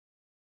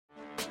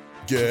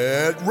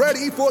Get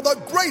ready for the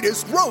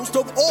greatest roast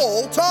of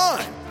all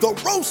time, the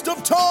Roast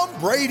of Tom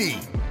Brady,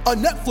 a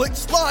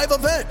Netflix live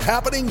event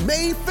happening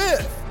May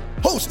 5th.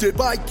 Hosted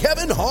by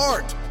Kevin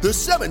Hart, the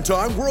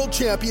 7-time world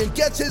champion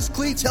gets his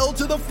cleats held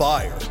to the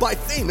fire by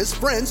famous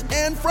friends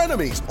and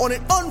frenemies on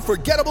an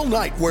unforgettable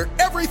night where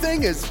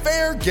everything is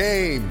fair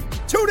game.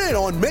 Tune in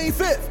on May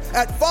 5th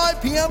at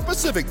 5 p.m.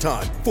 Pacific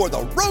time for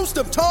the Roast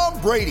of Tom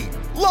Brady,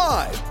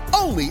 live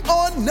only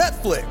on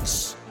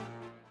Netflix.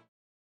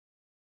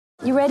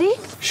 You ready?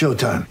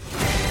 Showtime.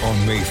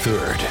 On May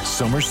 3rd,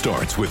 summer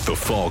starts with The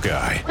Fall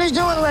Guy. Let's do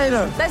it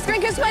later. Let's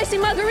drink a spicy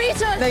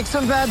margarita. Make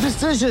some bad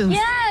decisions.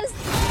 Yes!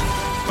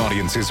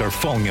 Audiences are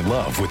falling in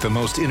love with the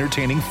most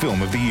entertaining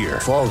film of the year.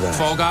 Fall Guy.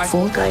 Fall Guy?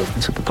 Fall guy.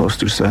 That's what the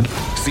poster said.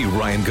 See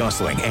Ryan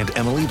Gosling and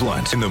Emily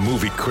Blunt in the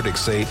movie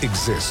critics say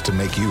exists to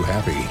make you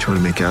happy. Trying to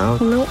make it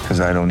out? Nope. Because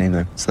I don't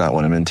either. It's not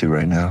what I'm into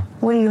right now.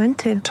 What are you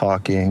into?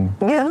 Talking.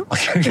 Yeah.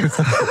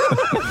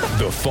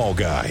 The Fall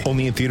Guy.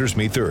 Only in theaters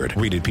May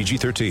 3rd. Rated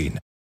PG-13.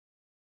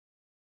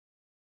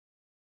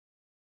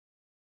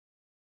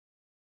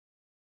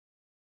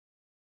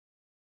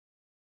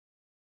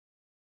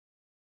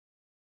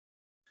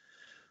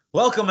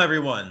 Welcome,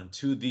 everyone,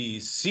 to the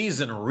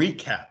season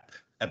recap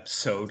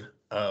episode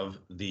of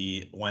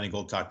the Wine and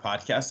Gold Talk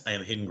podcast. I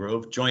am Hayden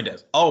Grove, joined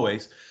as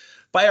always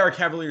by our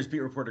Cavaliers beat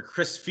reporter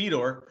Chris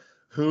Fedor,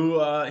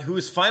 who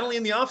is finally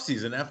in the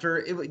offseason.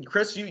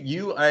 Chris,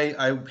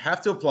 I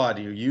have to applaud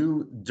you.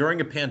 You,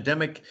 during a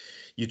pandemic,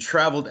 you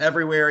traveled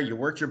everywhere, you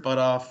worked your butt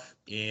off,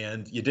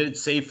 and you did it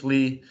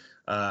safely.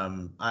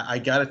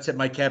 I got to tip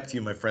my cap to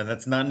you, my friend.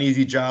 That's not an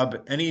easy job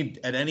at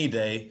any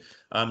day.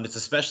 It's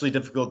especially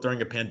difficult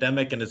during a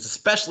pandemic, and it's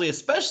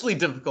especially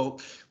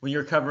difficult when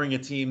you're covering a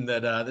team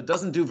that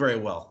doesn't do very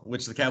well,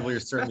 which the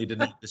Cavaliers certainly did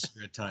not this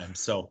year at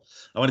times. So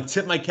I want to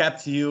tip my cap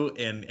to you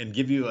and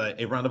give you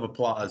a round of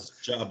applause.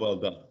 Job well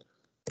done.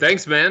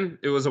 Thanks, man.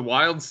 It was a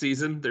wild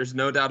season. There's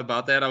no doubt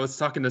about that. I was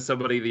talking to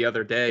somebody the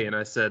other day, and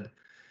I said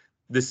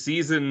the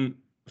season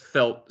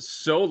felt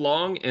so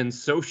long and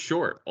so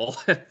short all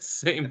at the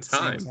same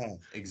time.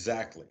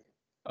 Exactly.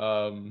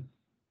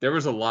 There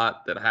was a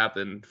lot that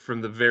happened from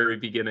the very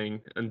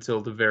beginning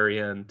until the very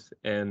end,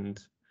 and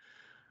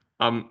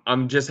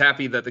I'm just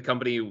happy that the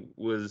company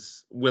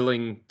was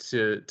willing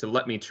to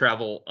let me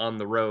travel on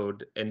the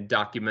road and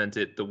document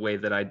it the way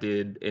that I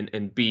did,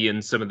 and be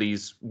in some of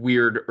these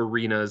weird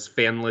arenas,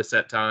 fanless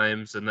at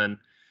times, and then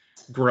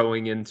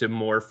growing into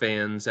more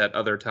fans at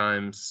other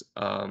times.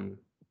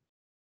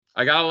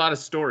 I got a lot of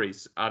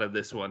stories out of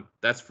this one,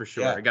 that's for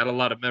sure. Yeah. I got a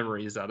lot of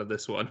memories out of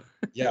this one.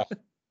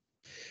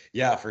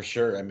 Yeah, for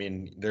sure. I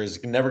mean,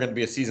 there's never going to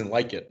be a season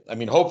like it. I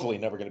mean, hopefully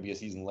never going to be a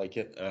season like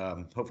it.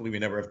 Hopefully we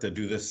never have to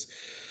do this,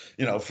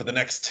 for the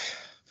next,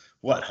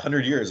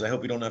 100 years. I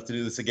hope we don't have to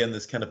do this again,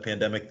 this kind of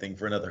pandemic thing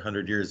for another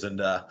 100 years. And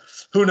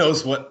who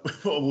knows what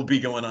will be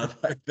going on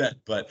like that.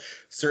 But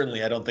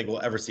certainly I don't think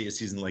we'll ever see a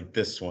season like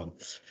this one.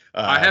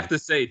 I have to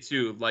say,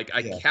 too,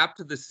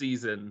 capped the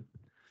season.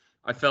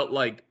 I felt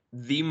like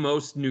the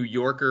most New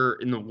Yorker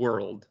in the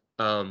world.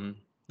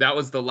 That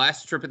was the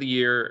last trip of the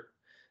year.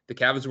 The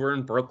Cavs were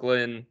in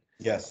Brooklyn.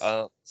 Yes.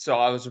 So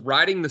I was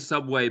riding the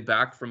subway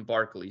back from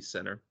Barclays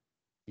Center.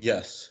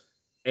 Yes.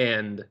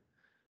 And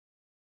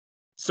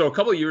so a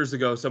couple of years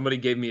ago, somebody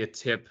gave me a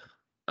tip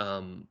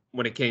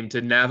when it came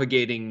to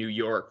navigating New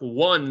York.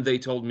 One, they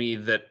told me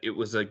that it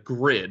was a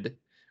grid,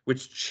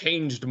 which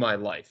changed my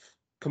life,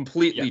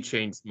 completely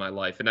changed my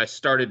life. And I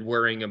started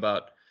worrying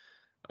about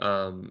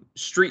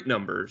street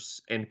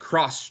numbers and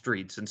cross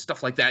streets and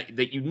stuff like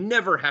that you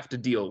never have to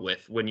deal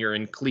with when you're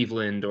in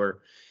Cleveland or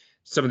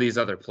some of these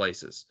other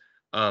places.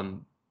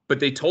 But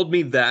they told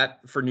me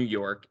that for New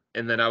York,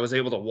 and then I was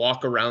able to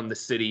walk around the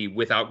city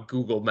without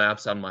Google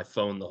Maps on my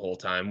phone the whole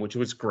time, which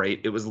was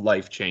great. It was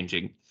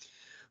life-changing.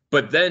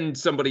 But then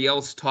somebody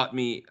else taught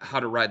me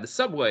how to ride the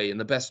subway and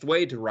the best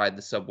way to ride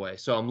the subway.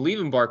 So I'm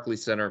leaving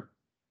Barclays Center,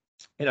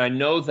 and I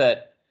know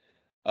that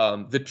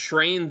the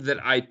train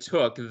that I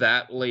took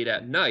that late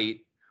at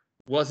night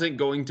wasn't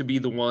going to be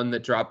the one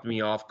that dropped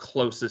me off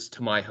closest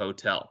to my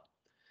hotel.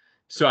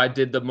 So I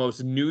did the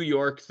most New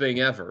York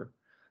thing ever.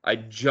 I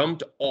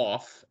jumped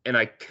off and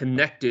I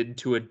connected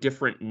to a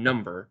different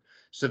number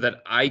so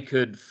that I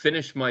could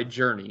finish my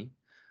journey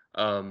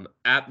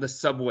at the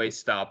subway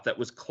stop that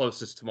was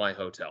closest to my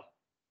hotel.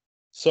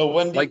 So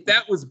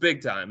that was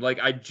big time.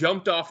 I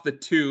jumped off the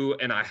 2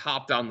 and I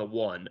hopped on the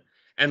 1.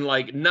 And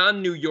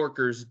non-New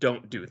Yorkers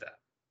don't do that.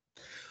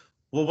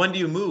 Well, when do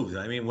you move?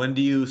 I mean, when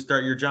do you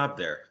start your job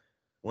there?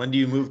 When do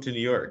you move to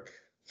New York?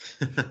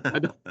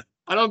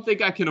 I don't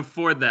think I can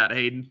afford that,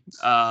 Hayden.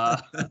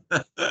 I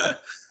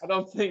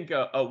don't think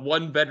a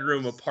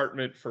 1-bedroom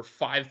apartment for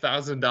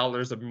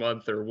 $5,000 a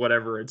month or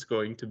whatever it's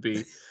going to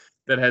be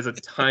that has a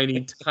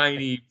tiny,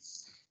 tiny,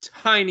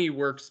 tiny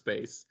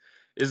workspace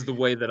is the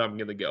way that I'm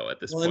going to go at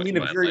this point.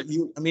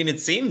 I mean, it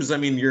seems,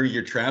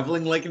 you're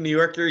traveling like a New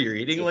Yorker, you're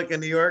eating like a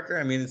New Yorker.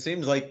 I mean, it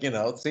seems like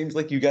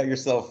you got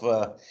yourself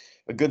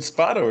a good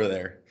spot over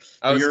there.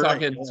 I was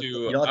talking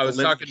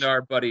to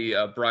our buddy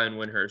Brian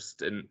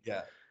Windhurst, and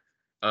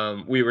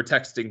we were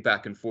texting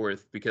back and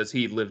forth because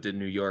he lived in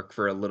New York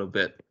for a little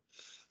bit.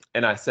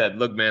 And I said,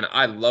 look, man,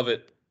 I love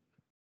it.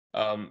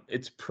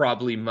 It's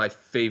probably my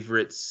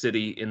favorite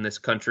city in this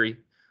country,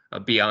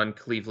 beyond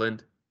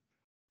Cleveland.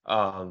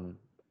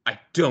 I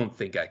don't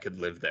think I could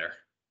live there.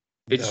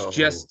 It's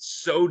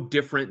just so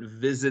different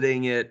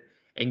visiting it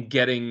and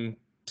getting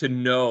to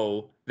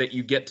know that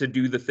you get to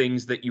do the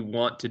things that you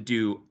want to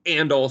do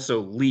and also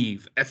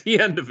leave at the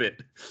end of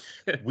it.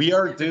 We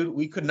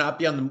could not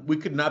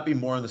be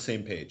more on the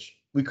same page.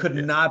 We could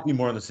not be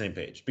more on the same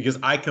page because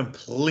I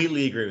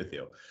completely agree with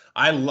you.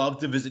 I love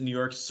to visit New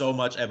York so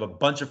much. I have a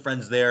bunch of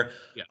friends there.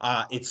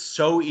 Yeah. It's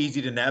so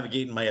easy to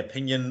navigate, in my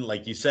opinion.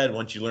 Like you said,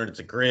 once you learn it's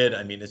a grid,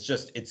 I mean,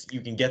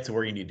 you can get to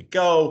where you need to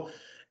go,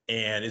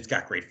 and it's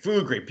got great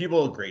food, great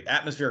people, great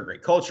atmosphere,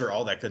 great culture,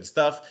 all that good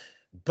stuff.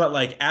 But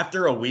like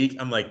after a week,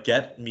 I'm like,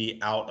 get me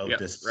out of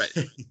this. Right.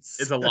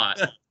 It's a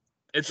lot.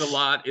 It's a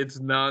lot. It's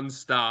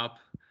nonstop.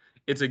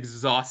 It's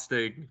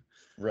exhausting.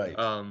 Right.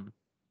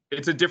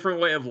 It's a different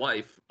way of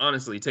life.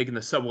 Honestly, taking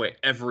the subway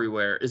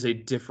everywhere is a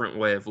different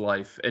way of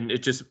life. And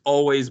it just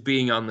always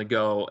being on the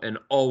go and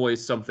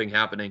always something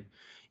happening.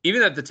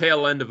 Even at the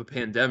tail end of a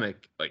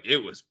pandemic, like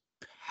it was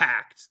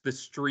packed. The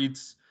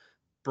streets,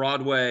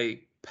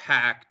 Broadway,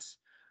 packed.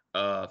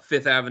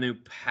 Fifth Avenue,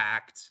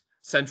 packed.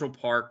 Central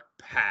Park,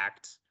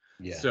 packed.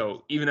 Yeah.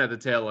 So even at the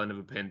tail end of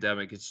a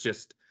pandemic, it's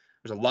just,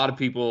 there's a lot of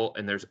people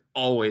and there's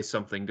always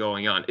something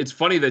going on. It's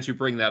funny that you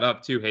bring that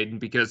up too, Hayden,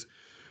 because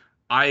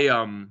I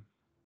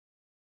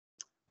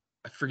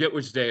forget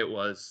which day it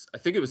was. I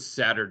think it was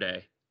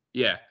Saturday.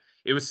 Yeah,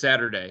 it was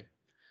Saturday.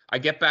 I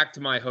get back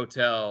to my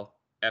hotel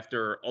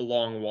after a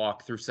long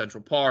walk through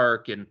Central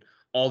Park and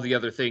all the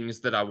other things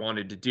that I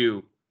wanted to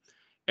do.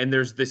 And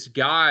there's this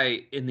guy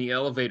in the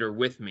elevator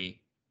with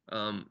me,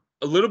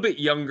 a little bit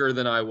younger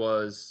than I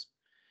was.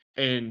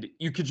 And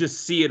you could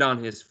just see it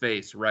on his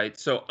face, right?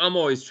 So I'm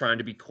always trying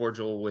to be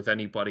cordial with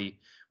anybody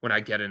when I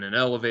get in an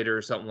elevator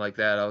or something like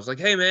that. I was like,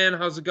 hey, man,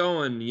 how's it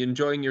going? You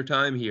enjoying your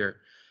time here?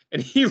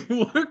 And he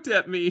looked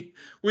at me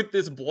with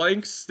this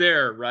blank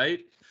stare, right?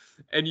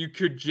 And you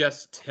could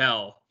just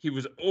tell he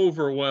was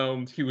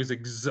overwhelmed. He was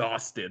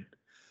exhausted.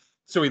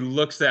 So he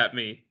looks at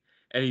me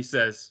and he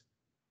says,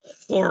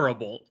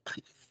 horrible.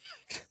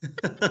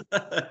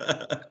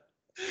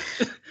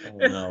 Oh,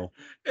 no.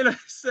 And I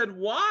said,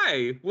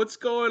 why? What's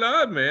going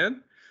on,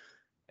 man?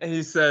 And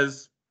he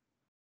says,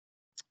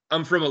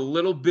 I'm from a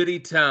little bitty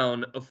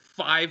town of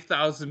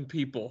 5,000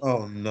 people.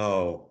 Oh,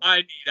 no. I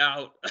need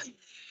out.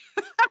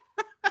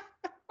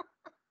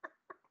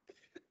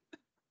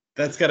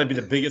 That's got to be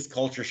the biggest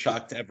culture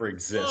shock to ever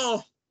exist.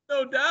 Oh,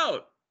 no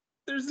doubt.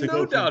 There's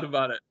no doubt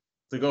about it.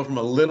 To go from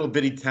a little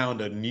bitty town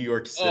to New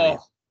York City. Oh,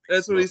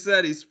 that's what he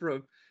said. He's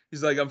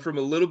like, I'm from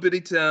a little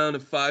bitty town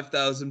of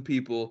 5,000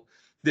 people.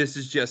 This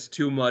is just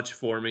too much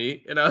for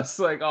me. And I was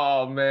like,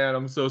 oh, man,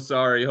 I'm so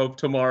sorry. Hope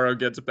tomorrow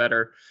gets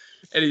better.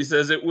 And he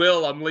says, it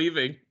will. I'm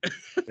leaving.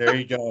 There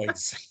you go.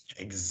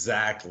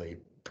 Exactly.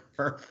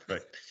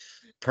 Perfect.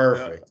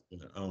 Yeah.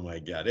 Oh, my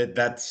God.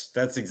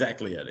 That's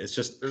exactly it. It's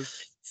just,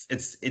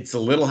 it's a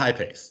little high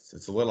paced.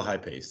 It's a little high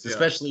paced,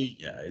 especially.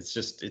 Yeah, it's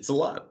a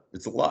lot.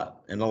 It's a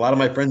lot. And a lot of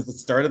my friends that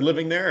started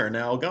living there are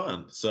now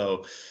gone.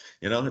 So,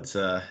 it's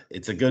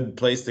a good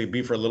place to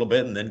be for a little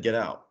bit and then get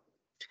out.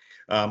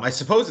 I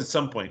suppose at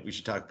some point we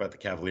should talk about the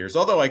Cavaliers,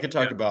 although I could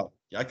talk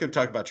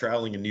about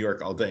traveling in New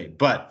York all day.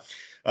 But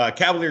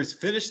Cavaliers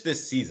finished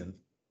this season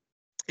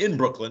in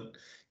Brooklyn,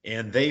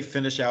 and they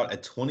finish out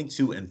at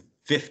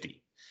 22-50.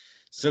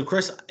 So,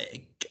 Chris,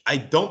 I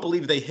don't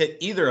believe they hit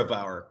either of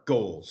our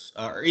goals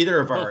or either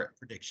of our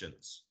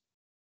predictions.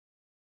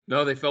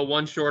 No, they fell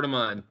one short of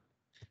mine.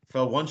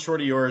 Fell one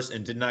short of yours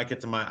and did not get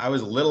to mine. I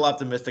was a little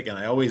optimistic, and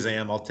I always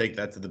am. I'll take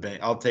that to the bank.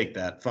 I'll take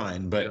that.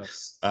 Fine. But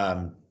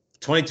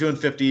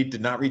 22-50 did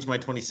not reach my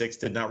 26,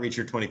 did not reach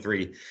your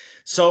 23.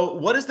 So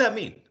what does that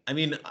mean? I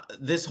mean,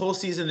 this whole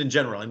season in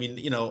general, I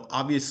mean,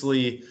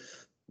 obviously,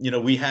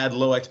 we had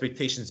low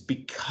expectations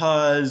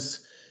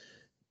because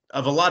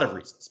of a lot of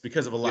reasons,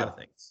 because of a lot of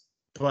things.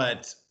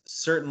 But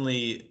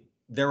certainly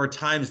there were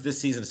times this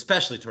season,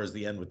 especially towards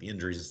the end with the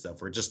injuries and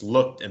stuff, where it just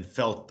looked and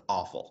felt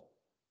awful.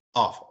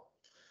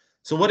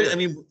 So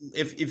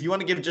if you want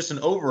to give just an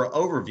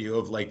overview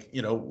of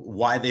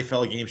why they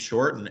fell a game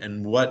short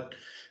and what,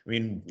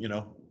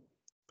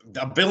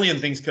 a billion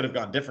things could have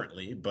gone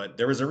differently, but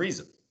there was a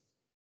reason.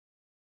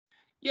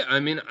 Yeah,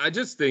 I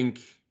just think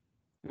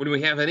when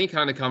we have any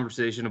kind of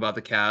conversation about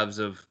the Cavs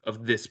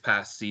of this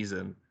past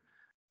season,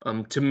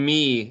 to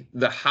me,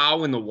 the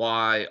how and the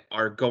why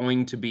are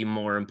going to be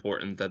more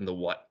important than the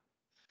what.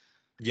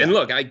 Yeah. And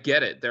look, I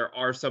get it. There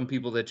are some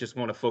people that just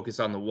want to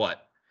focus on the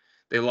what.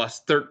 They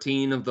lost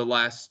 13 of the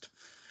last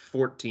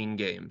 14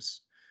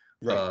 games.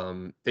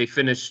 Right. They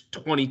finished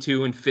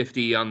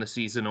 22-50 on the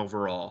season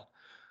overall.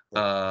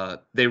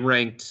 They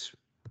ranked,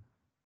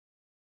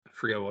 I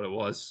forget what it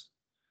was,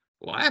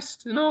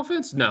 last in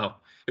offense? No,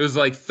 it was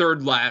like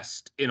third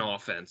last in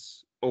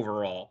offense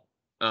overall.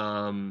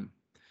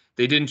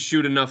 They didn't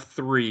shoot enough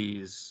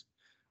threes.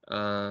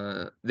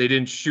 They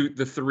didn't shoot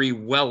the three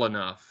well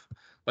enough.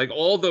 Like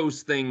all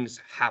those things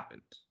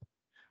happened.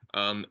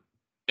 And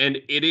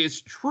it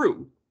is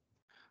true.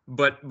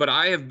 But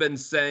I have been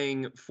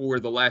saying for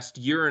the last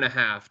year and a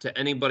half to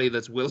anybody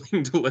that's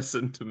willing to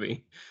listen to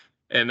me,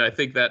 and I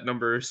think that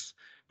number's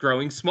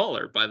growing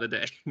smaller by the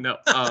day. No.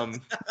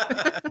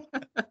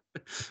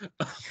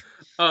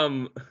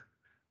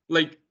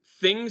 Like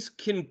things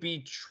can be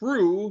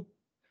true,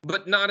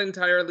 but not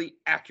entirely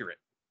accurate.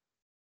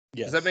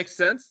 Yes. Does that make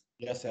sense?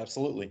 Yes,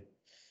 absolutely.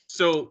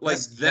 So like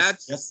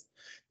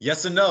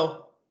yes and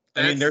no.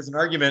 I mean, That's-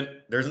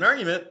 there's an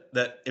argument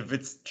that if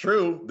it's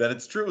true, then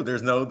it's true.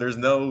 There's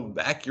no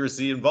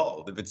accuracy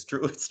involved. If it's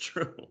true, it's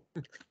true.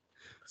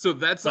 So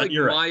that's But like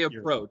you're right, my you're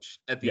approach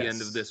at the end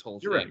Yes, of this whole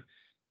you're thing. right.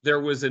 There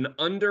was an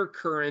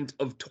undercurrent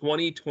of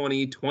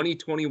 2020,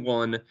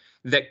 2021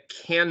 that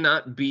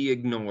cannot be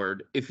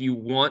ignored if you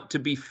want to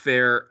be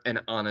fair and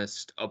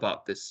honest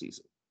about this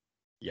season.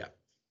 Yeah.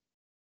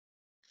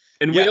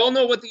 And Yeah. we all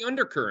know what the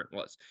undercurrent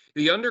was.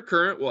 The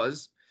undercurrent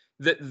was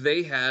that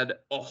they had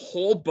a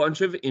whole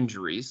bunch of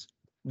injuries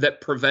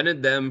that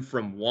prevented them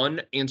from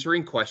 1,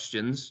 answering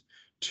questions,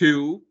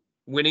 2,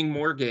 winning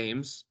more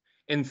games,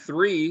 and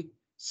 3,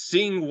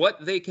 seeing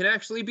what they can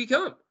actually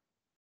become.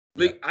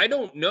 Like, I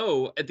don't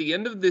know, at the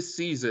end of this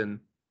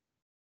season,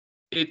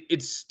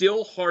 it's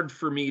still hard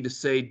for me to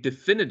say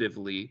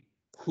definitively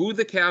who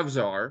the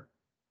Cavs are,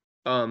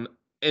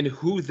 and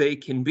who they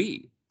can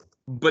be.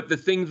 But the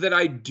thing that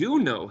I do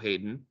know,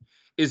 Hayden,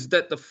 is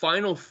that the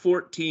final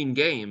 14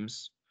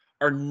 games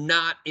are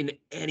not in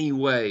any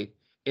way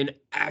an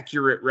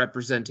accurate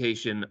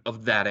representation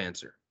of that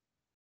answer.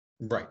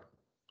 Right.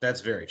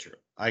 That's very true.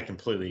 I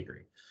completely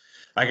agree.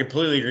 I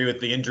completely agree with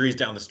the injuries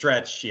down the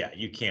stretch. Yeah,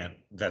 you can't.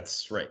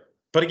 That's right.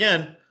 But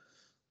again,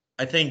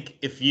 I think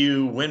if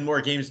you win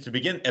more games to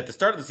begin at the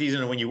start of the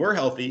season and when you were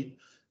healthy,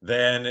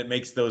 then it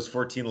makes those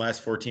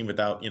last 14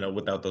 without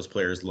those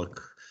players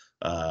look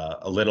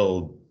a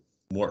little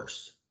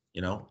worse,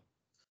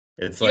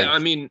 It's like, Yeah, I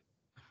mean,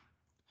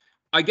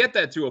 I get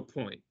that to a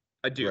point.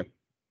 I do. Right.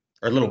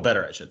 Or a little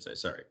better, I should say.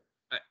 Sorry.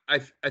 I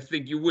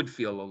think you would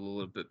feel a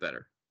little bit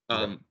better.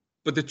 Right.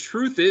 But the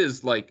truth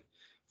is, like,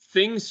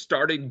 things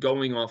started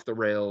going off the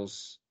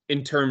rails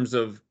in terms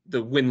of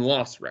the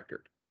win-loss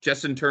record,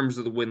 just in terms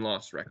of the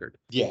win-loss record.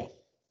 Yeah.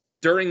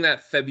 During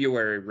that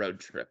February road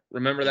trip.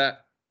 Remember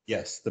that?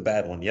 Yes, the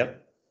bad one.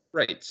 Yep.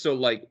 Right. So,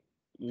 like,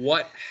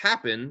 what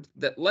happened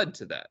that led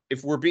to that?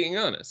 If we're being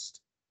honest,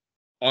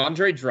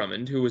 Andre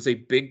Drummond, who was a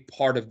big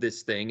part of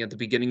this thing at the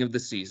beginning of the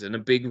season, a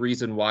big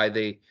reason why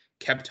they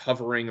kept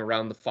hovering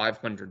around the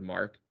 500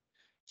 mark,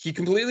 he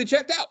completely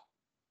checked out.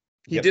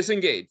 He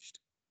disengaged.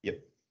 Yep.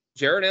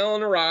 Jarrett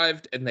Allen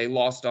arrived, and they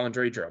lost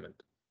Andre Drummond.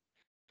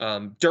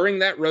 During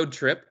that road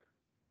trip,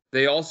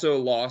 they also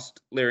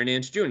lost Larry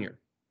Nance Jr.,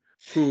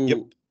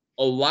 who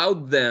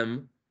allowed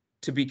them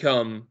to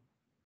become,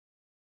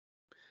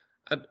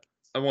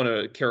 I want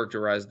to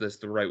characterize this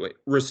the right way,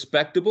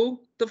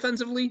 respectable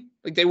defensively.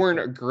 Like, they weren't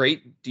a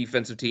great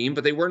defensive team,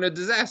 but they weren't a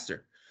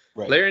disaster.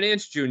 Right. Larry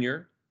Nance Jr.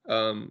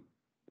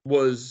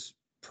 Was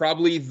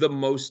probably the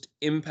most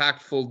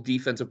impactful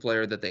defensive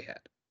player that they had.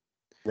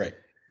 Right.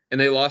 And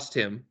they lost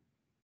him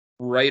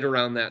right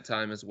around that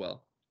time as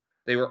well.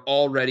 They were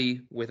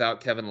already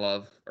without Kevin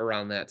Love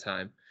around that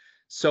time.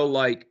 So,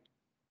 like,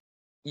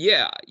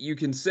 yeah, you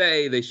can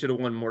say they should have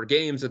won more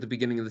games at the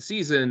beginning of the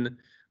season,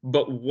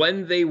 but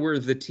when they were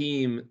the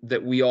team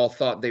that we all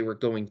thought they were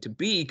going to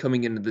be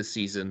coming into the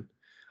season,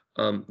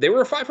 they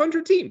were a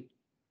 500 team.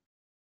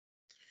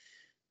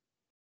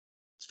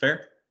 It's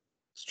fair.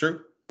 It's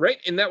true. Right.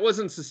 And that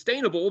wasn't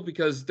sustainable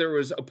because there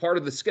was a part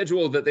of the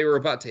schedule that they were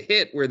about to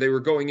hit where they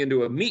were going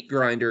into a meat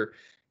grinder.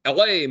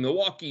 LA,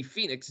 Milwaukee,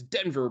 Phoenix,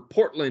 Denver,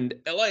 Portland,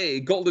 LA,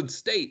 Golden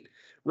State,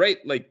 right?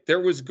 Like, there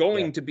was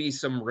going to be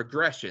some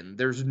regression.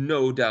 There's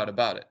no doubt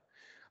about it.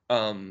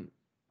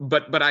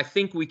 But I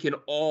think we can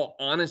all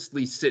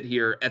honestly sit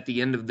here at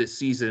the end of this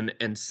season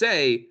and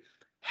say,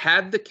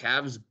 had the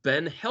Cavs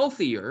been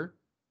healthier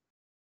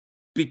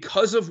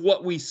because of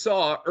what we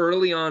saw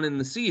early on in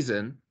the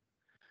season,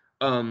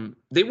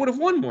 they would have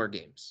won more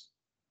games.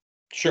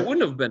 Sure. It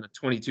wouldn't have been a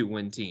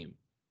 22-win team.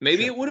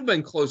 Maybe it would have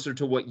been closer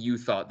to what you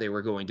thought they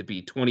were going to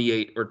be,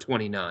 28 or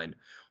 29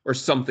 or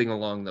something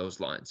along those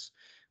lines.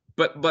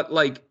 But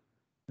like,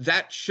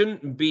 that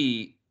shouldn't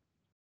be,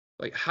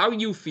 like, how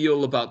you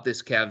feel about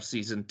this Cavs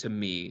season, to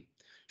me,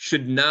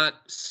 should not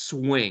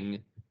swing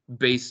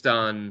based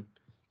on,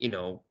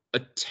 a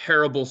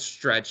terrible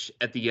stretch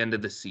at the end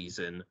of the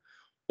season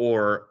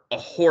or a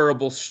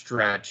horrible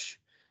stretch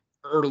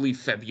early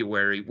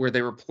February where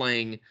they were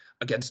playing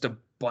against a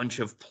bunch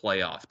of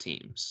playoff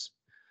teams.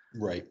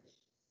 Right.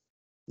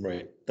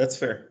 That's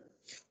fair.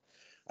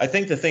 I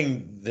think the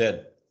thing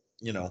that,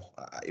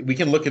 we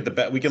can look at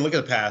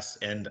the past,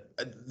 and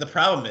the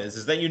problem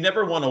is that you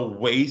never want to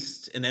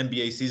waste an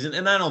NBA season.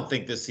 And I don't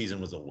think this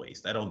season was a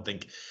waste. I don't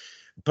think,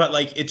 but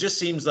like, it just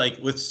seems like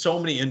with so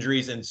many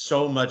injuries and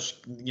so much,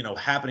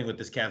 happening with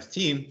this Cavs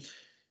team,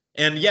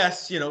 and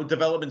yes,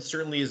 development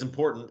certainly is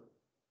important.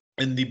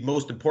 And the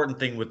most important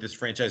thing with this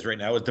franchise right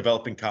now is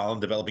developing Colin,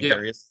 developing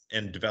Darius,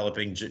 and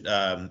developing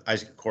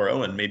Isaac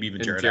Okoro, and maybe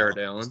even Jared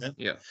Allen.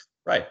 Yeah.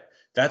 Right.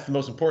 That's the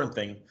most important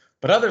thing.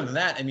 But other than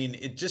that, I mean,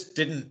 it just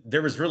didn't.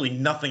 There was really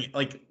nothing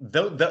like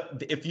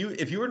if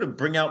you were to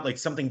bring out like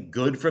something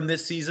good from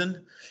this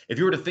season, if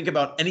you were to think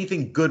about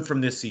anything good from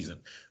this season,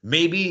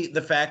 maybe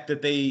the fact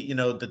that the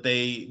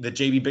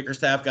JB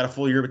Bickerstaff got a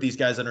full year with these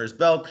guys under his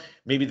belt,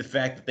 maybe the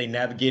fact that they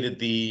navigated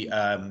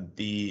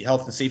the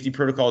health and safety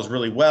protocols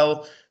really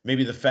well,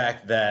 maybe the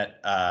fact that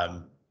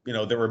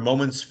there were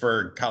moments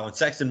for Colin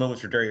Sexton,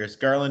 moments for Darius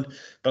Garland,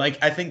 but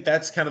I think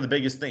that's kind of the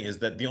biggest thing is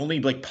that the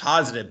only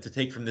positive to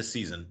take from this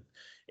season.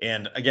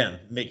 And again,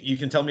 you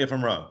can tell me if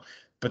I'm wrong,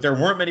 but there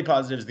weren't many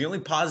positives. The only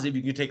positive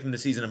you can take from the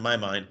season, in my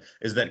mind,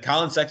 is that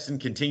Colin Sexton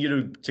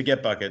continued to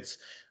get buckets.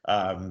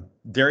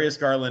 Darius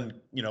Garland,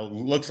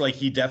 looks like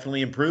he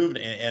definitely improved,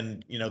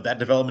 and that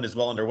development is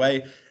well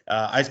underway.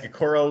 Isaac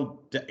Okoro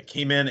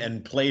came in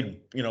and played,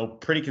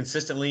 pretty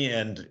consistently,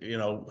 and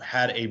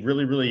had a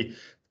really, really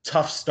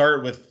tough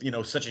start with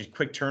such a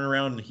quick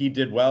turnaround, and he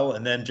did well.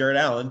 And then Jared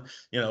Allen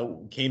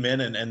came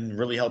in and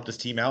really helped his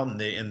team out, and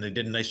they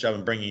did a nice job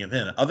in bringing him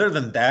in. Other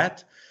than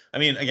that, I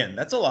mean, again,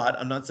 that's a lot.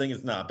 I'm not saying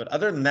it's not, but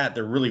other than that,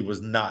 there really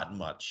was not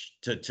much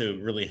to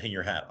really hang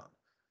your hat on.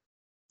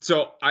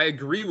 So I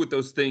agree with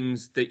those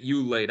things that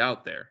you laid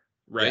out there,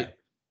 right? Yeah.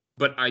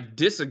 But I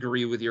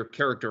disagree with your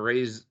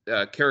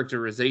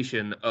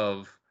characterization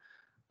of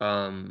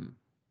only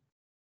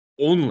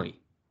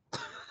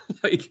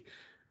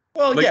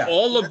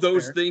all of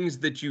those things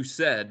that you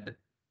said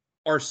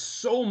are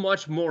so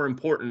much more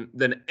important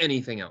than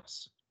anything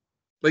else.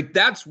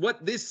 That's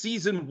what this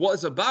season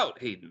was about,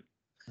 Hayden.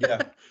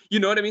 Yeah. You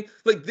know what I mean?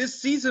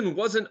 This season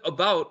wasn't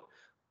about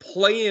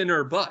play-in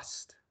or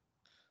bust.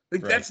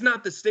 Right. That's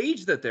not the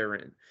stage that they're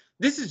in.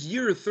 This is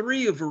year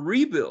 3 of a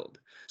rebuild.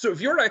 So if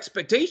your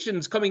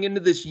expectations coming into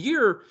this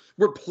year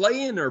were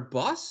play-in or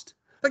bust,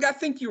 I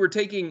think you were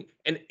taking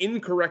an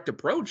incorrect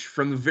approach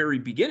from the very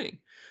beginning.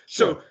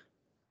 Sure. So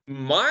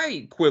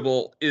my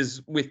quibble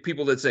is with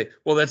people that say,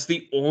 well, that's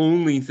the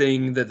only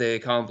thing that they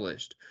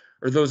accomplished,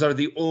 or those are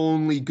the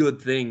only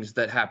good things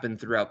that happened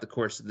throughout the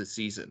course of the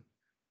season.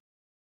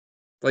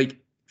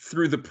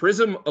 Through the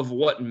prism of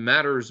what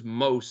matters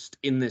most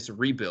in this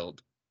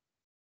rebuild,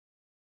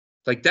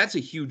 that's a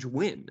huge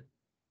win.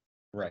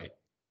 Right.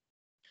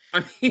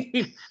 I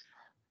mean,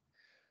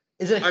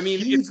 is it a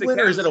huge win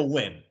or is it a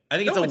win? I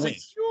think it's a win.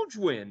 It's a huge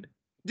win.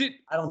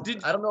 I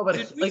don't know about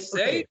it. Did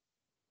say?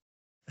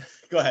 Okay.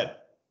 Go ahead.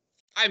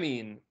 I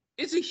mean,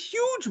 it's a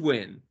huge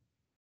win.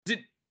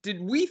 Did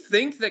we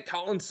think that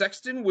Colin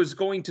Sexton was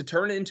going to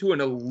turn into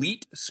an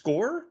elite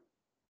scorer?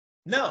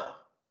 No.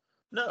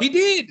 He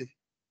did.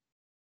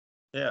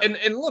 Yeah.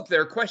 And look,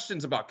 there are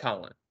questions about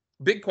Colin.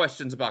 Big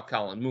questions about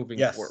Colin moving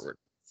forward.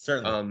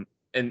 Certainly.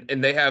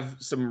 And they have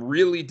some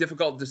really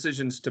difficult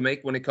decisions to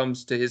make when it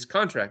comes to his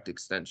contract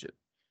extension.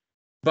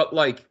 But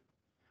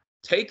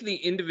take the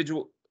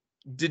individual.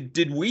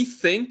 Did we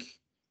think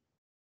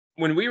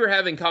when we were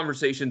having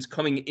conversations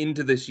coming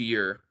into this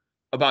year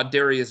about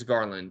Darius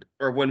Garland,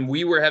 or when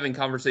we were having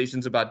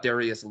conversations about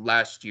Darius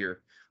last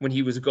year when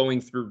he was going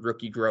through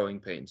rookie growing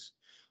pains,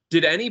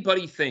 did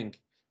anybody think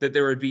that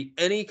there would be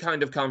any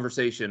kind of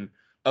conversation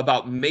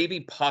about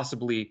maybe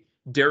possibly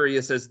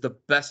Darius as the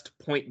best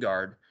point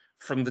guard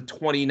from the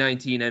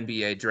 2019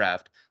 NBA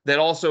draft that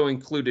also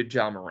included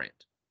Ja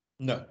Morant?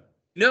 No.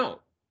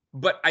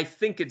 But I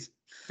think it's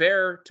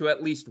fair to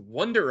at least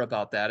wonder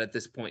about that at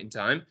this point in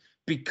time,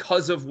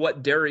 because of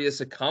what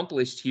Darius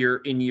accomplished here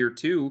in year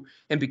 2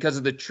 and because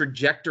of the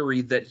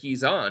trajectory that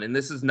he's on. And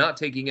this is not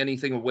taking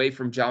anything away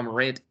from Ja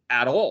Morant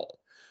at all.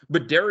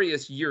 But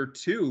Darius year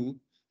 2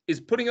 is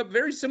putting up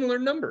very similar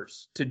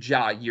numbers to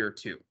Ja year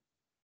 2.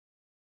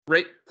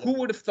 Right? Who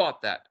would have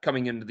thought that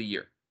coming into the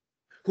year?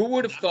 Who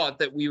would have thought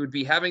that we would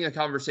be having a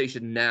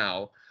conversation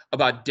now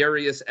about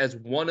Darius as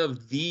one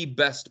of the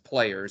best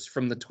players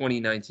from the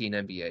 2019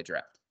 NBA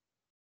draft?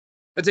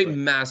 That's a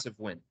massive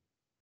win.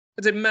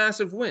 It's a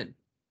massive win.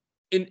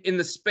 In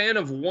the span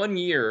of 1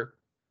 year,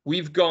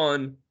 we've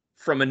gone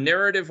from a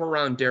narrative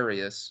around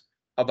Darius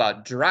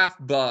about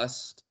draft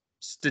bust,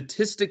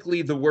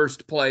 statistically the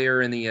worst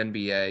player in the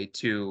NBA,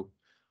 to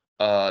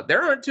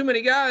there aren't too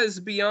many guys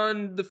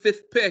beyond the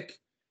 5th pick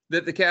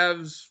that the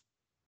Cavs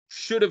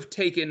should have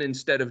taken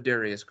instead of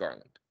Darius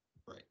Garland.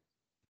 Right.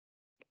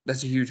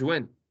 That's a huge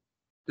win.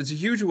 That's a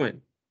huge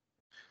win.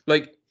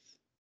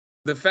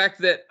 The fact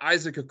that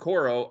Isaac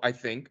Okoro, I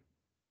think,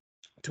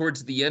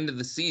 towards the end of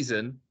the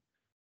season,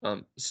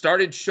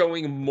 started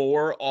showing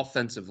more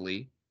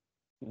offensively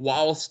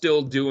while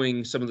still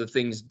doing some of the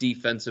things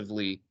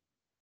defensively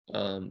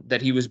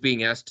that he was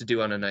being asked to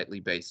do on a nightly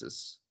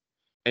basis.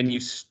 And you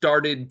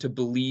started to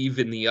believe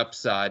in the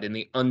upside and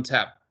the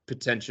untapped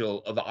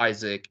potential of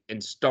Isaac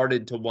and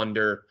started to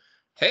wonder,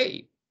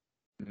 hey,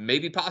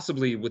 maybe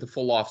possibly with a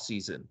full off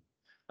season,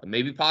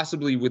 maybe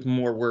possibly with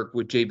more work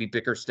with JB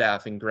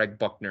Bickerstaff and Greg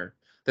Buckner,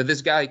 that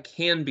this guy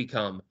can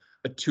become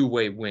a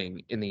two-way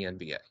wing in the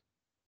NBA.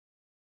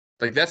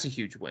 Like, that's a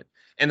huge win.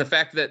 And the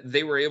fact that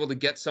they were able to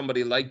get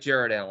somebody like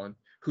Jared Allen,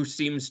 who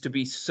seems to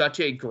be such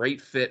a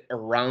great fit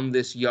around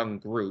this young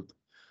group,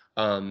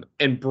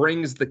 and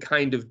brings the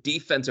kind of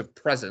defensive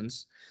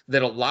presence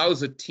that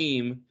allows a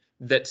team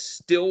that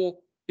still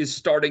is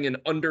starting an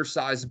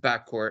undersized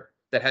backcourt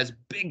that has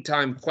big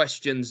time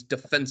questions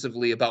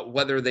defensively about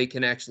whether they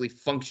can actually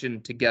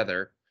function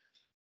together.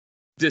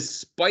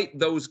 Despite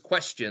those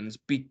questions,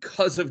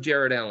 because of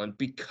Jared Allen,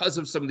 because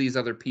of some of these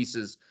other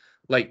pieces,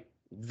 like,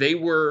 they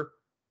were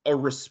a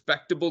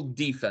respectable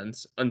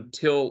defense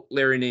until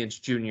Larry Nance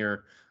Jr.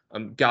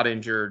 Got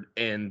injured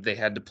and they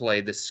had to play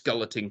the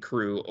skeleton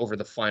crew over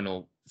the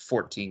final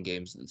 14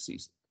 games of the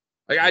season.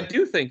 Like, I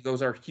do think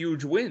those are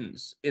huge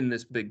wins in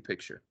this big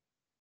picture.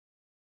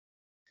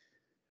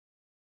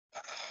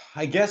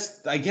 I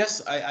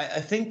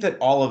think that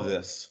all of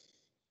this,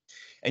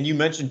 and you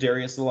mentioned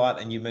Darius a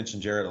lot and you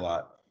mentioned Jared a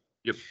lot.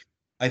 Yep.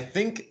 I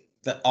think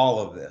that all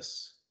of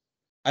this,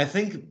 I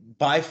think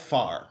by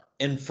far,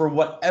 and for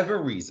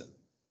whatever reason,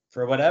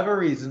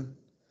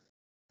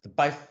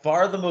 by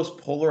far the most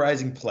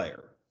polarizing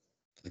player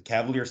the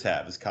Cavaliers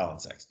have is Colin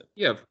Sexton.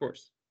 Yeah, of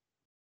course.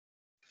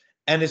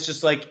 And it's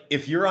just like,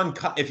 if you're on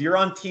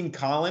Team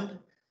Colin,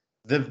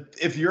 the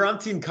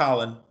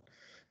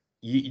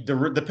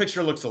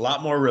picture looks a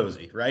lot more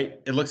rosy, right?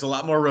 It looks a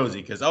lot more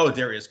rosy because,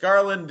 Darius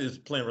Garland is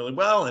playing really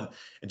well, and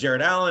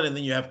Jared Allen, and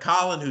then you have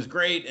Colin, who's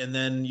great, and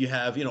then you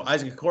have,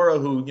 Isaac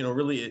Okoro, who,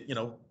 really,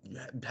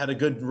 had a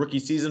good rookie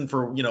season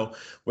for,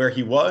 where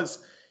he was.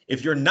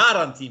 If you're not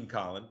on Team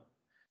Colin,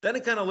 then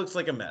it kind of looks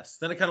like a mess.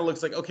 Then it kind of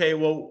looks like, okay,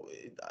 well,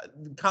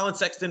 Colin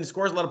Sexton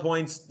scores a lot of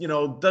points,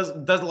 does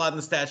a lot in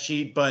the stat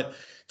sheet, but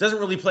doesn't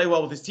really play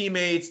well with his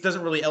teammates,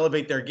 doesn't really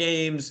elevate their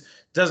games,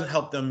 doesn't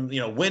help them,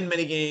 win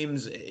many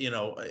games.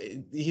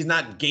 He's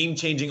not game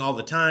changing all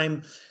the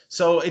time.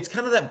 So it's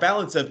kind of that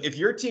balance of, if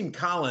you're Team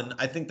Colin,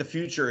 I think the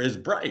future is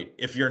bright.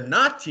 If you're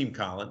not Team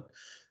Colin,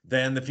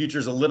 then the future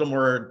is a little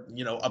more,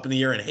 up in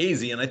the air and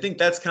hazy. And I think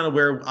that's kind of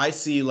where I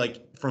see,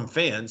 like, from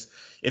fans,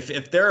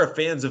 if there are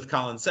fans of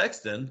Colin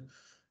Sexton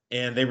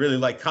and they really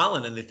like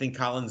Colin and they think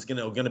Colin's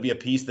going to be a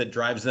piece that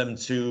drives them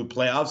to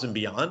playoffs and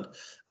beyond,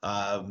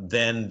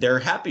 then they're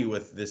happy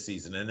with this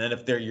season. And then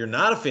if you're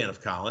not a fan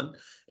of Colin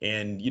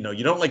and, you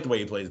don't like the way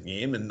he plays the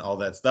game and all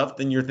that stuff,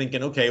 then you're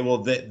thinking, okay,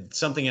 well,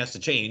 something has to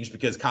change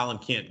because Colin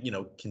can't,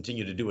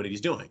 continue to do what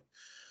he's doing.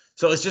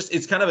 So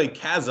it's kind of a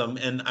chasm.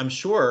 And I'm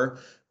sure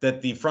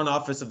that the front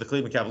office of the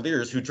Cleveland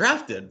Cavaliers, who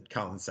drafted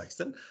Colin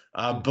Sexton,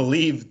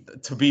 believe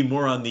to be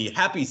more on the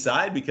happy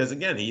side because,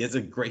 again, he is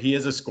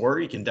a scorer.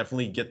 He can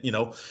definitely get,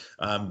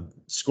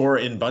 score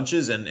in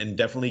bunches and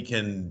definitely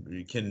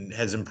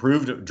has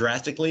improved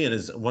drastically and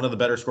is one of the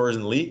better scorers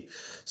in the league.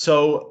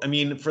 So, I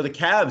mean, for the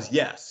Cavs,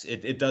 yes,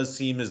 it does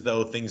seem as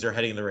though things are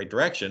heading in the right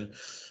direction.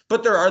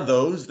 But there are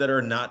those that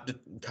are not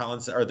Colin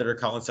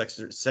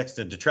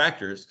Sexton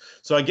detractors.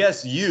 So I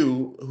guess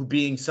you, who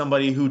being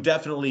somebody who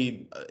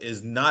definitely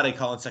is not a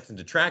Colin Sexton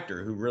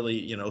detractor, who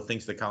really,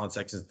 thinks that Colin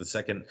Sexton is the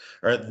second,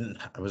 or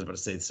I was about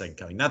to say the second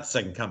coming, not the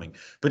second coming,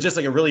 but just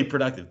like a really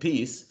productive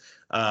piece.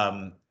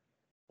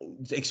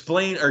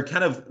 Explain or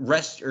kind of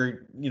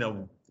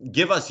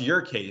give us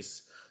your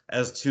case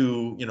as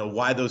to,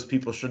 why those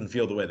people shouldn't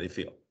feel the way they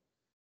feel.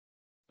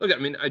 Look, I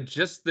mean, I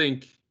just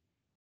think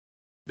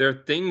there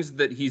are things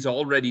that he's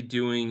already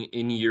doing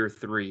in year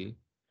 3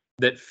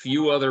 that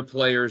few other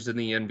players in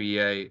the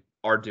NBA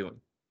are doing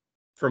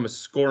from a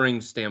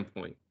scoring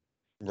standpoint.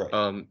 Right.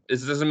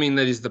 It doesn't mean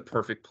that he's the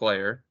perfect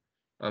player.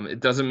 It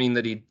doesn't mean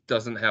that he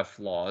doesn't have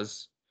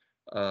flaws.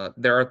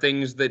 There are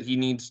things that he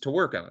needs to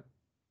work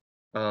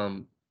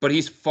on. But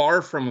he's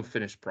far from a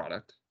finished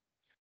product.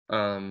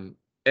 And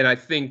I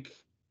think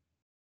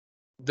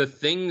the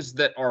things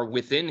that are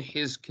within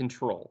his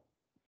control,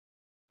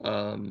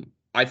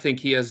 I think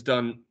he has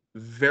done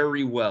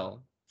very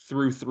well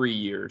through 3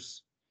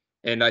 years.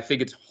 And I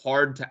think it's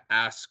hard to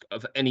ask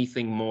of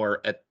anything more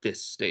at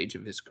this stage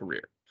of his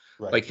career.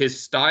 Right. Like,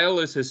 his style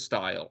is his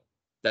style.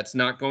 That's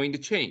not going to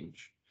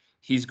change.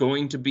 He's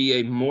going to be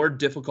a more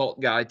difficult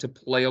guy to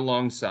play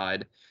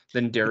alongside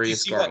than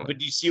Darius Garland. But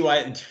do you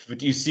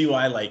see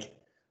why, like,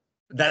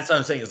 that's what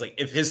I'm saying is, like,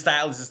 if his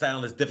style is his style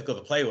and it's difficult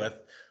to play with,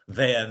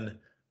 then,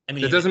 I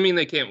mean, it doesn't mean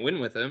they can't win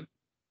with him.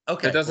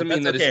 Okay. It doesn't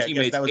mean that his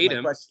teammates hate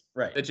him.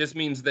 Right. It just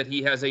means that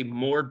he has a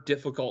more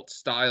difficult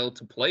style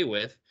to play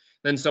with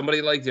than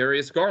somebody like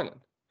Darius Garland.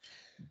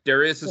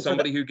 Darius is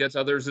somebody who gets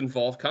others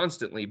involved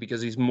constantly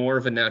because he's more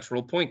of a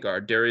natural point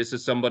guard. Darius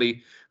is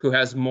somebody who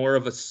has more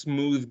of a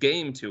smooth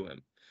game to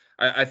him.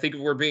 I think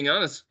if we're being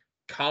honest,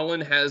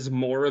 Colin has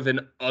more of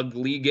an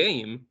ugly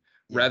game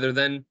rather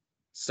than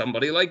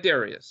somebody like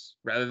Darius,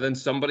 rather than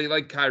somebody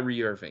like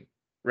Kyrie Irving,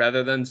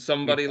 rather than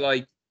somebody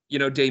like,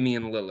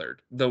 Damian Lillard,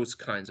 those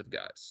kinds of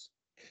guys.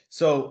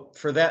 So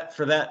for that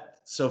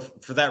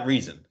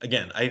reason,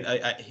 again,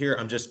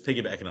 I'm just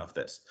piggybacking off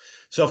this.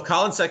 So if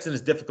Colin Sexton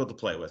is difficult to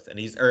play with, and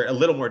he's a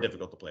little more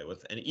difficult to play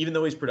with, and even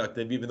though he's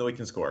productive, even though he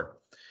can score,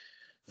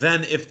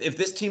 then if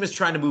this team is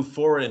trying to move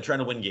forward and trying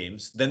to win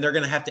games, then they're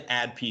going to have to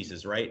add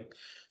pieces, right?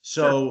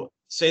 So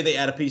say they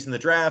add a piece in the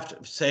draft,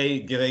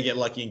 say they get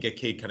lucky and get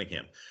Cade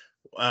Cunningham.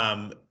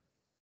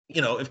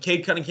 If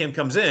Cade Cunningham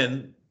comes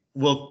in,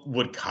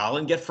 would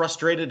Colin get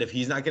frustrated if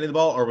he's not getting the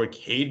ball, or would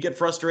Cade get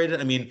frustrated?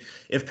 I mean,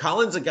 if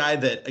Colin's a guy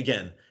that,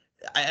 again,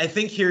 I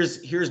think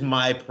here's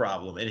my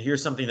problem, and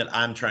here's something that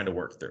I'm trying to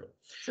work through.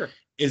 Sure.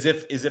 Is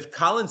if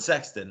Colin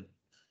Sexton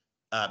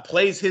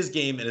plays his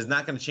game and is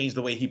not going to change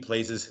the way he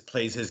plays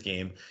his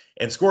game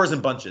and scores in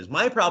bunches.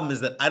 My problem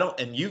is that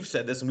and you've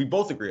said this and we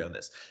both agree on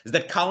this, is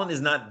that Colin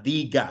is not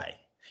the guy.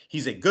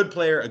 He's a good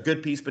player, a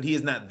good piece, but he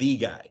is not the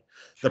guy.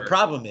 Sure. The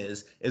problem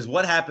is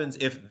what happens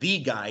if the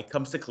guy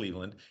comes to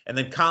Cleveland and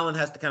then Colin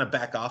has to kind of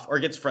back off or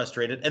gets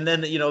frustrated, and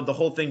then the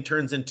whole thing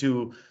turns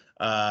into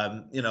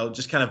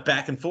just kind of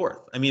back and forth.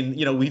 I mean,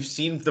 we've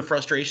seen the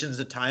frustrations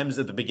at times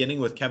at the beginning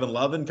with Kevin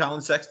Love and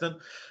Colin Sexton.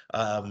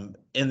 And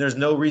there's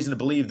no reason to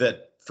believe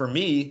that, for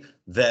me,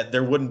 that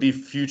there wouldn't be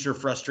future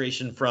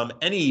frustration from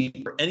any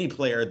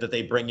player that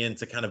they bring in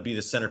to kind of be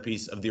the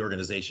centerpiece of the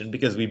organization,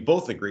 because we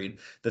both agreed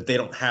that they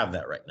don't have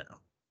that right now.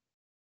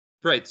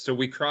 Right. So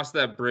we cross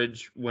that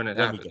bridge when it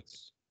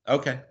happens.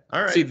 Okay.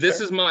 All right. See,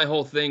 this is my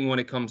whole thing when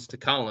it comes to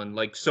Colin.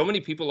 Like, so many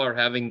people are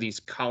having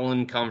these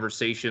Colin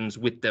conversations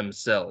with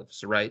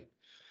themselves, right?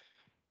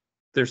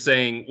 They're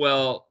saying,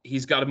 well,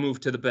 he's got to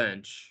move to the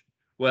bench.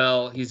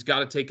 Well, he's got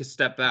to take a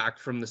step back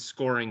from the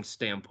scoring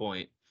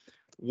standpoint.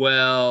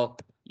 Well,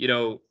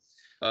 the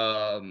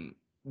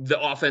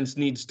offense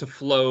needs to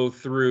flow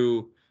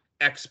through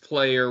X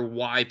player,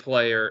 Y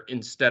player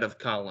instead of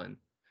Colin.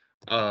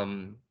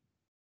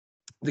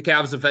 The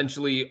Cavs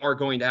eventually are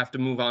going to have to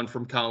move on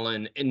from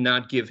Colin and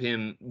not give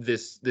him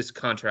this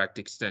contract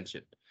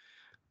extension.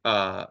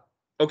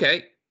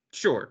 Okay,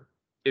 sure.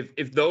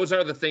 If those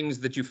are the things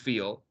that you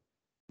feel,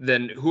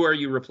 then who are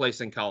you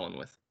replacing Colin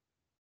with?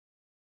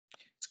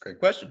 It's a great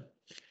question.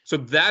 So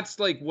that's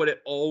like what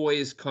it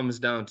always comes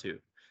down to.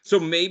 So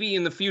maybe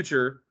in the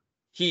future,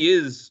 he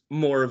is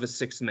more of a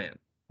sixth man.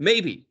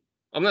 Maybe.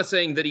 I'm not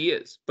saying that he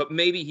is, but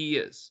maybe he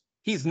is.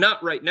 He's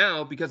not right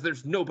now because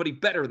there's nobody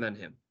better than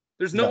him.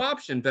 There's no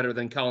option better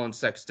than Colin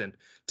Sexton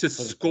to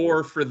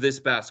score for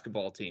this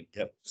basketball team.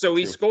 Yep. So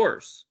he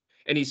scores,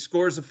 and he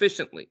scores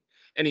efficiently,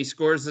 and he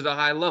scores at a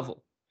high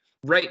level.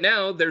 Right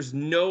now, there's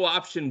no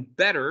option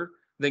better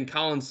than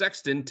Colin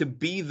Sexton to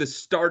be the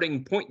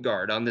starting point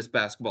guard on this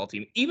basketball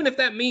team, even if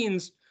that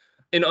means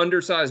an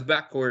undersized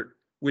backcourt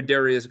with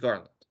Darius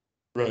Garland,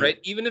 right?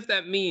 Even if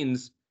that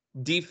means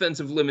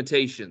defensive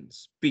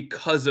limitations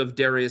because of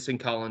Darius and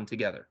Colin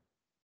together.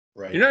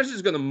 Right. You're not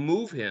just going to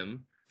move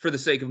him for the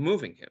sake of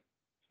moving him.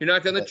 You're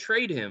not going to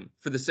trade him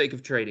for the sake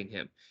of trading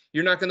him.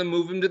 You're not going to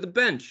move him to the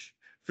bench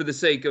for the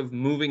sake of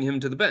moving him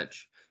to the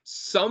bench.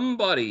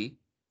 Somebody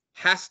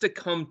has to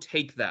come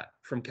take that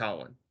from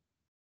Colin.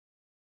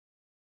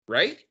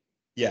 Right?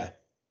 Yeah.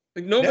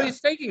 Like, nobody's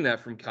taking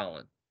that from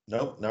Colin.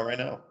 Nope, not right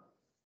now.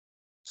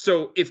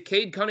 So if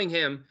Cade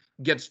Cunningham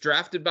gets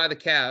drafted by the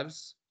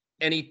Cavs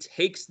and he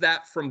takes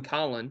that from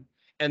Colin,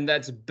 and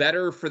that's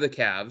better for the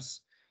Cavs,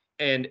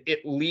 and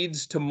it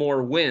leads to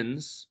more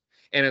wins,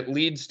 and it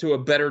leads to a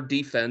better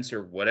defense,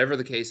 or whatever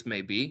the case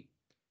may be,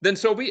 then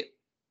so be it.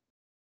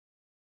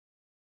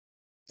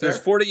 Fair.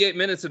 There's 48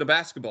 minutes in a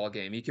basketball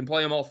game. You can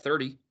play them all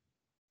 30.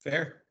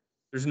 Fair.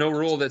 There's no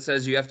rule that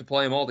says you have to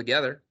play them all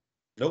together.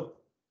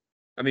 Nope.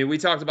 I mean, we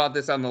talked about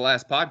this on the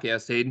last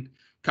podcast, Hayden.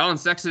 Colin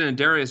Sexton and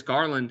Darius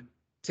Garland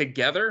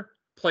together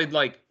played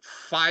like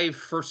 5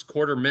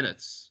 first-quarter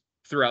minutes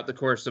throughout the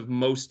course of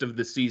most of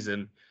the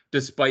season,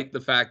 despite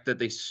the fact that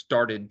they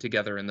started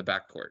together in the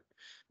backcourt.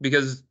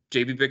 Because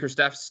J.B.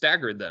 Bickerstaff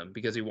staggered them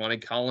because he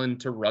wanted Colin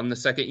to run the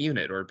second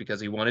unit, or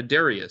because he wanted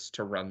Darius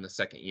to run the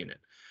second unit.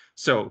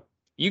 So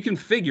you can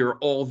figure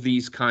all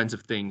these kinds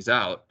of things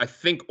out. I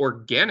think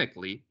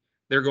organically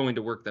they're going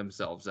to work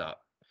themselves out.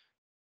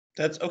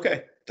 That's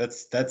okay.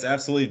 That's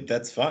absolutely,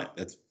 that's fine.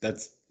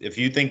 That's if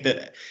you think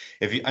that,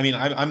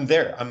 I'm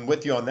there. I'm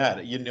with you on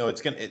that.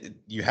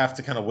 You have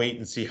to kind of wait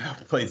and see how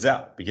it plays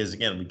out, because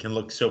again, we can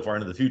look so far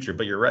into the future,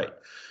 but you're right.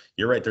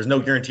 There's no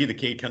guarantee that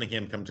Cade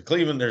Cunningham comes to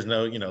Cleveland. There's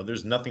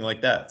there's nothing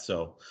like that.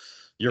 So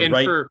you're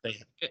right.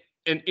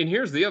 And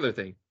here's the other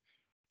thing.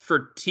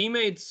 For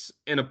teammates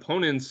and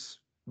opponents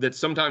that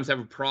sometimes have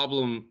a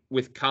problem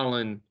with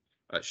Colin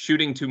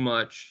shooting too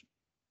much,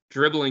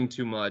 dribbling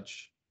too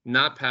much,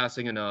 not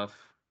passing enough,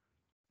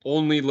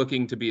 only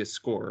looking to be a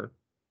scorer.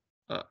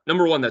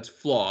 Number one, that's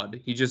flawed.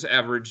 He just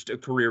averaged a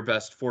career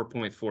best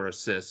 4.4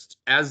 assists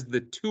as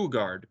the 2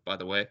 guard, by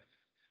the way.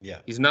 Yeah.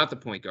 He's not the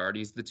point guard.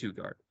 He's the 2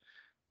 guard.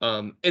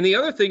 And the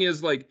other thing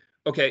is, like,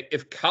 okay,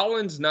 if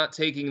Colin's not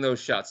taking those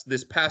shots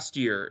this past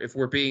year, if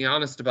we're being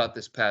honest about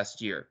this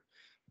past year,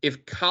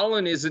 if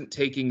Colin isn't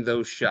taking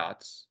those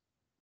shots,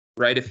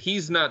 right, if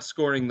he's not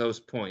scoring those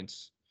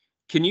points,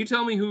 can you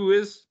tell me who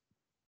is?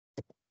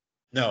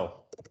 No.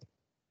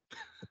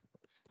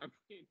 I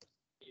mean,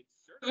 it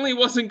certainly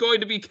wasn't going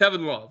to be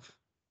Kevin Love.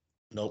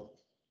 Nope.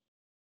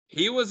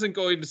 He wasn't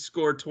going to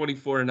score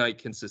 24 a night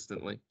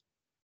consistently.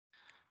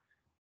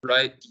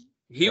 Right?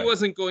 He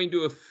wasn't going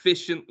to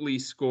efficiently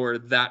score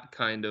that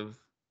kind of,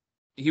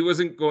 he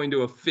wasn't going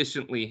to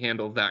efficiently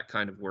handle that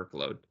kind of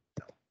workload.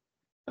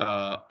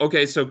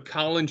 Okay, so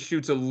Colin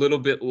shoots a little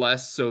bit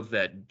less so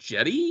that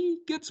Jetty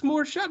gets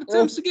more shot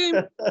attempts a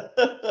game.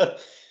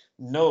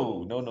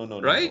 No.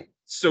 Right?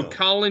 So No.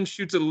 Colin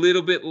shoots a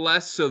little bit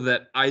less so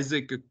that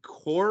Isaac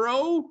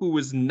Okoro, who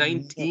was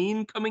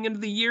 19 coming into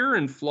the year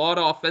and flawed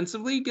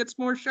offensively, gets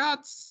more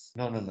shots.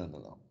 No.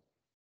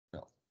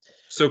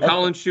 So Okay,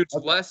 Colin shoots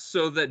okay. less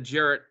so that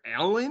Jarrett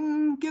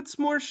Allen gets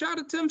more shot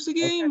attempts a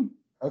game.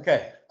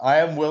 Okay. I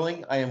am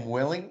willing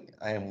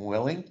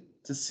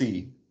to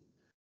see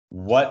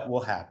what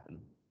will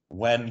happen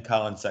when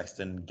Colin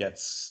Sexton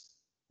gets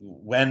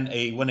when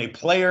a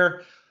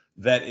player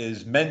that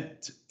is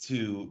meant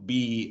to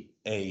be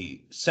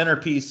a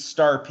centerpiece,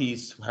 star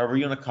piece, however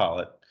you want to call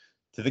it,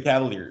 to the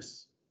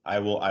Cavaliers. I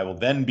will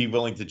then be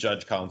willing to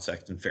judge Colin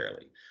Sexton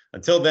fairly.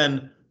 Until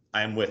then,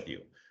 I am with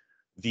you.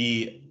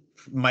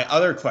 My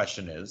other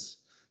question is,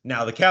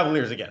 now the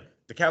Cavaliers again.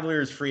 The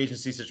Cavaliers free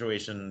agency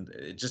situation,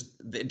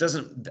 it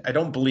doesn't. I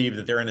don't believe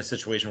that they're in a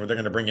situation where they're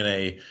going to bring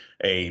in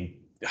a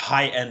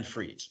high end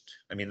free agent.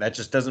 I mean, that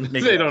just doesn't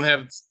make. They don't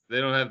have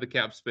the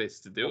cap space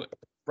to do it.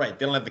 Right,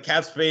 they don't have the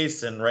cap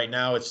space, and right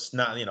now it's just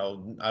not.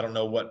 I don't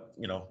know what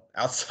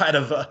outside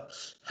of a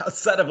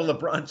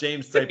LeBron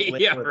James type.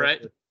 Yeah,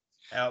 right.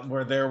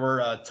 Where there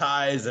were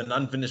ties and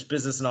unfinished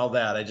business and all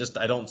that.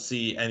 I don't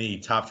see any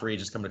top free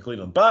agents coming to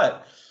Cleveland.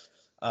 But,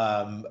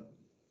 I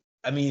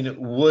mean,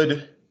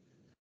 would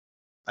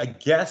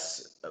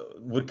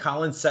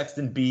Colin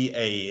Sexton be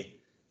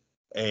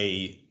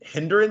a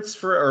hindrance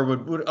for, or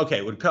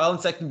would Colin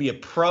Sexton be a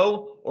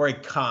pro or a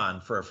con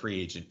for a free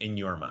agent in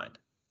your mind?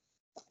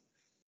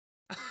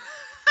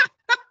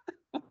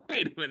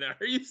 Wait a minute,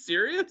 are you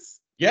serious?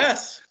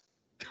 Yes,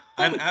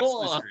 I'm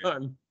absolutely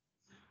serious.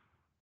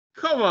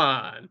 Come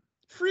on.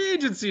 Free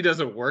agency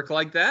doesn't work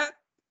like that.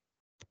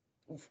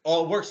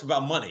 All it works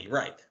about money,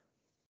 right?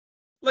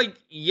 Like,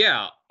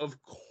 yeah,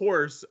 of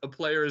course a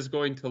player is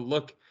going to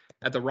look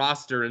at the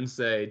roster and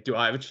say, do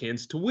I have a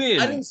chance to win?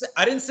 I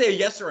didn't say a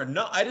yes or a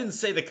no. I didn't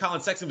say that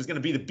Colin Sexton was going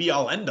to be the be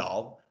all end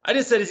all. I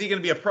just said, is he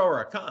going to be a pro or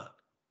a con?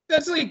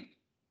 That's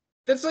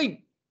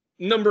like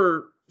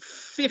number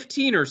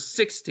 15 or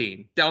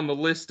 16 down the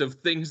list of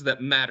things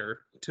that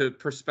matter to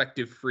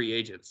prospective free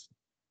agents.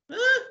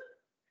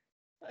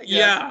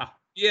 Yeah,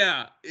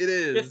 it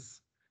is.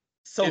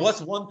 So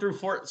what's 1 through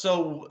 4?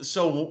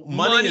 So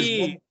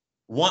money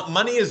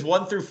is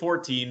 1 through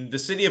 14. The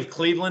city of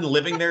Cleveland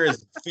living there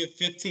is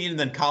 15, and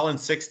then Colin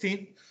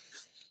 16.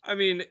 I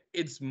mean,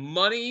 it's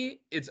money,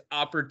 it's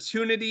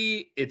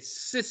opportunity, it's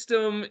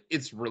system,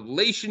 it's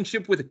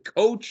relationship with a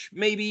coach,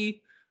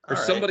 maybe, or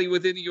somebody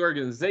within the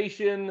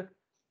organization.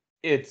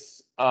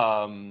 It's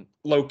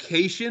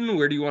location.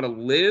 Where do you want to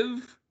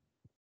live?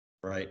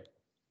 Right.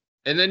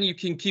 And then you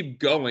can keep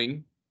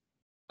going.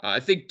 I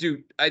think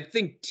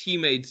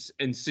teammates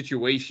and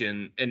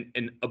situation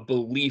and a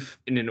belief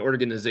in an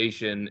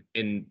organization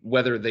in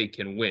whether they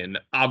can win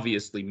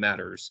obviously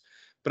matters.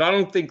 But I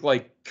don't think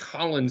like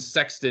Colin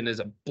Sexton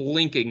is a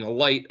blinking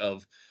light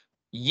of,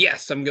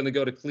 yes, I'm going to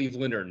go to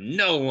Cleveland, or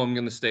no, I'm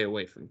going to stay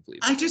away from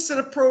Cleveland. I just said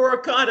a pro or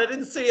a con. I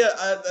didn't say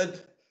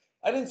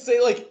I didn't say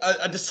like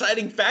a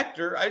deciding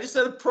factor. I just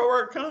said a pro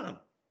or a con.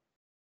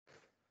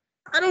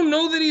 I don't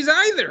know that he's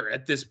either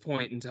at this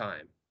point in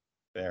time.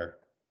 Fair.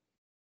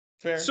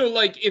 So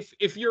like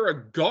if you're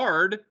a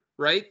guard,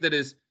 right, that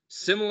is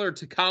similar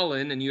to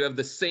Colin and you have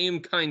the same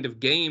kind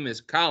of game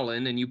as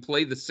Colin and you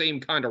play the same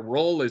kind of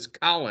role as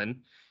Colin,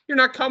 you're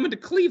not coming to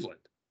Cleveland.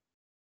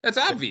 That's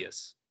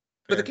obvious.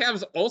 Fair. But the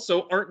Cavs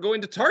also aren't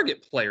going to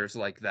target players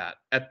like that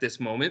at this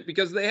moment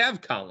because they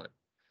have Colin.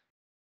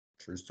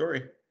 True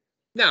story.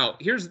 Now,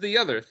 here's the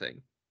other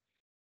thing.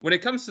 When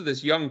it comes to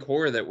this young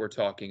core that we're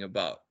talking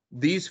about,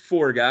 these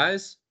 4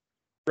 guys,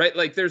 right?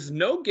 Like, there's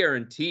no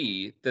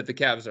guarantee that the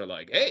Cavs are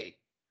like, hey,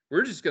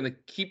 we're just going to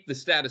keep the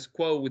status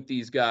quo with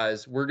these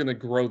guys. We're going to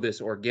grow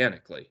this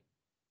organically.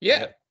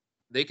 Yeah,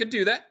 they could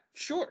do that.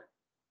 Sure.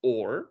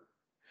 Or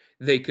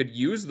they could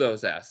use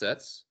those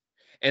assets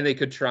and they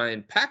could try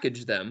and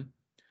package them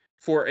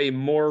for a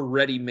more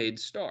ready-made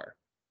star.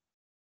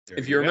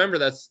 If you remember,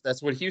 that's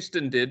what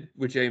Houston did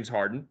with James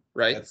Harden,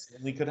 right? That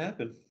certainly could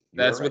happen.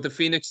 That's what the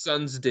Phoenix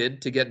Suns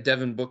did to get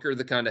Devin Booker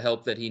the kind of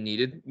help that he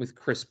needed with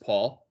Chris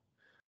Paul.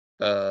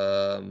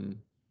 That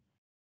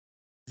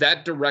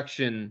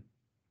direction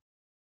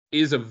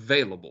is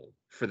available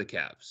for the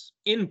Cavs,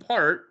 in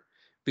part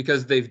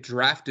because they've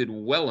drafted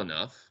well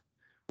enough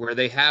where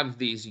they have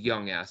these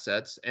young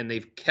assets and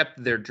they've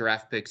kept their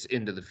draft picks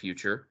into the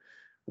future,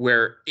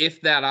 where if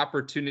that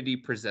opportunity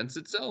presents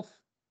itself,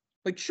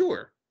 like,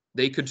 sure,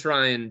 they could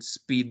try and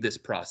speed this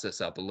process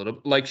up a little,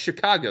 like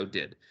Chicago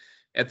did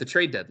at the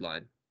trade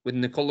deadline with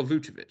Nikola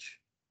Vucevic.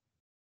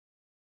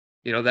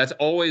 That's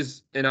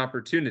always an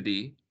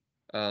opportunity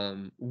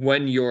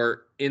when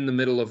you're in the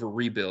middle of a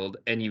rebuild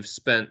and you've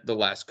spent the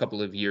last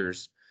couple of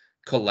years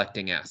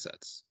collecting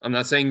assets. I'm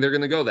not saying they're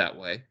going to go that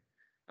way.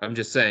 I'm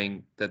just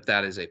saying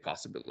that is a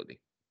possibility.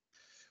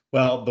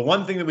 Well, the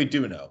one thing that we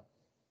do know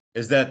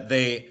is that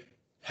they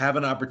have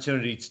an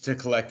opportunity to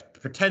collect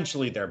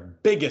potentially their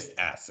biggest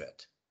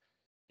asset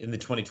in the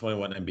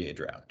 2021 NBA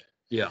draft.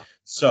 Yeah.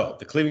 So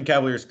the Cleveland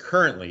Cavaliers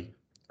currently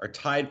are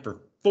tied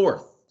for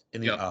 4th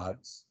in the Yep.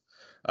 odds.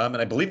 And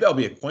I believe that'll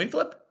be a coin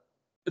flip.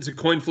 It's a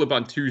coin flip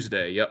on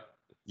Tuesday. Yep.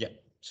 Yeah.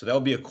 So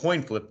that'll be a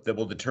coin flip that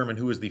will determine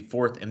who is the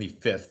 4th and the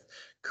 5th.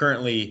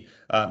 Currently,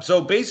 so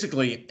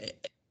basically,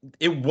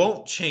 it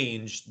won't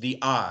change the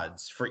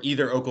odds for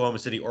either Oklahoma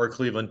City or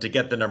Cleveland to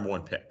get the number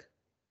 1 pick.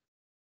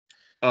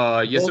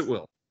 Yes, Both- it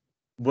will.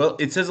 Well,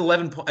 it says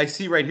 11. I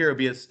see right here.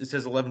 It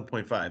says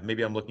 11.5.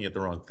 Maybe I'm looking at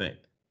the wrong thing.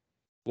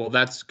 Well,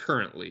 that's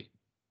currently.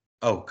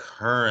 Oh,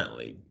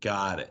 currently.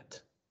 Got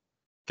it.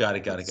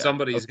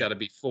 Somebody's Okay. got to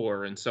be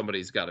 4 and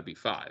somebody's got to be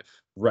 5.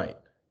 Right.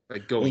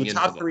 Like Well, going the into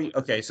top the 3.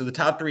 Okay, so the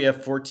top 3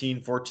 have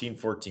 14, 14,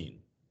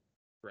 14.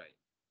 Right.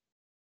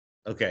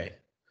 Okay.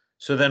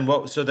 So then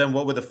what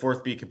would the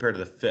 4th be compared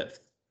to the 5th?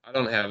 I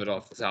don't have it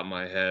off the top of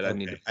my head. I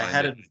need to Okay. find I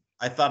had it.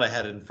 I thought I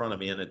had it in front of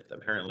me, and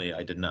apparently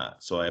I did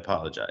not. So I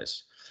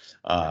apologize.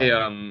 Hey,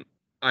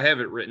 I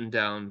have it written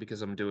down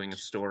because I'm doing a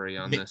story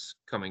on this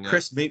coming up.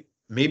 Chris,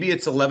 maybe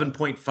it's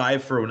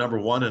 11.5 for number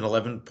 1 and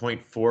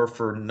 11.4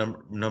 for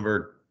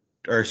number,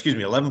 or excuse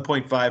me,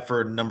 11.5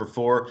 for number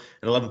 4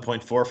 and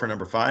 11.4 for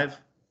number 5.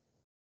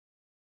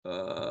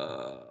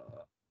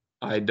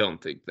 I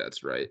don't think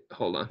that's right.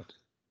 Hold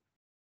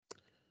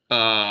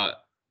on.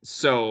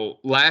 So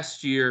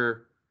last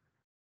year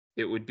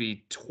it would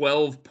be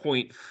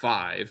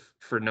 12.5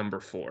 for number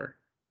 4.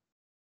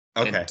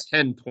 Okay,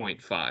 And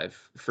 10.5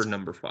 for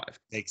number 5.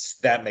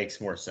 that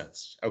makes more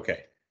sense.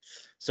 Okay,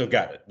 so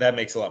got it. That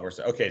makes a lot more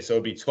sense. Okay, so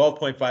it'd be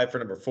 12.5 for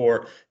number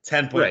 4,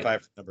 10.5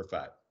 Right. for number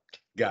 5.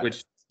 Got Which,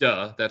 it.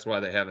 duh, that's why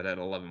they have it at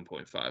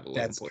 11.5, 11.5.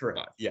 That's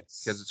correct.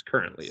 Yes, Because it's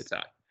currently a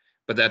tie.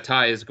 But that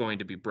tie is going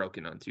to be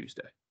broken on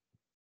Tuesday.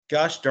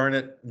 Gosh darn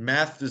it,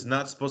 math is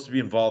not supposed to be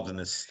involved in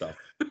this stuff.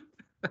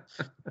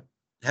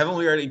 Haven't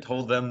we already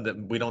told them that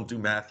we don't do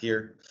math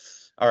here?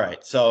 All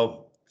right,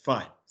 so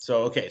fine.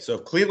 So, okay, so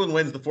if Cleveland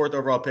wins the 4th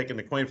overall pick in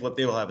the coin flip,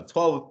 they will have a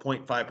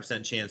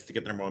 12.5% chance to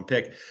get the number 1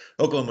 pick.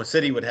 Oklahoma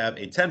City would have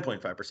a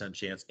 10.5%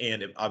 chance.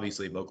 And if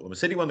Oklahoma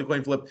City won the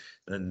coin flip,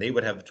 then they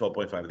would have the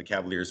 12.5. The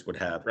Cavaliers would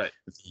have the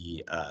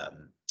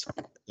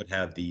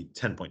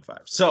 10.5.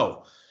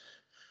 So,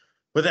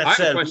 with that I have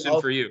said, a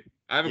question for you.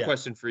 I have a Yeah.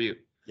 question for you.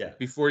 Yeah.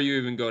 Before you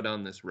even go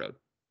down this road.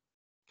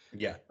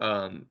 Yeah.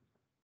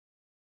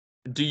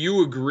 Do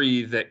you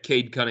agree that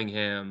Cade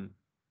Cunningham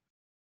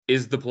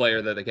is the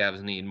player that the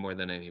Cavs need more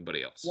than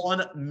anybody else?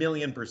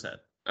 1,000,000%.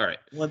 All right.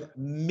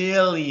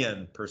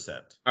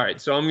 1,000,000%. All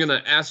right. So I'm going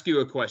to ask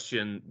you a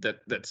question that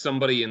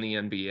somebody in the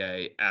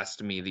NBA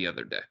asked me the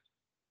other day.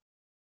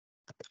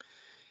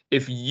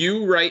 If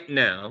you right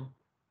now,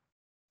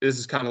 this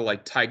is kind of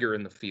like Tiger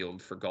in the field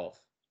for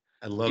golf.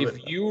 I love If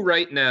it. you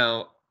right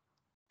now,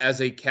 as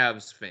a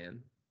Cavs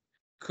fan,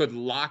 could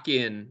lock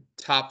in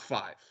top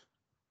 5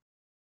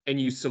 and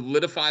you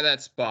solidify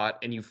that spot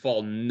and you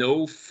fall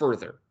no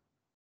further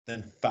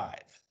Then 5.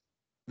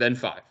 than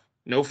 5,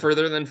 no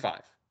further than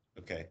 5,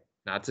 Okay.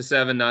 not to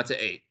 7, not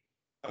to 8.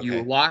 Okay.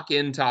 You lock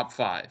in top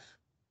 5,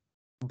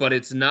 but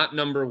it's not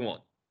number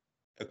 1,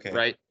 Okay.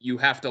 right? You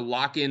have to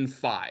lock in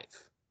 5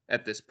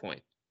 at this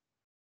point.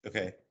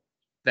 Okay.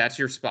 That's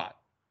your spot.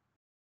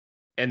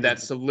 And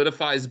that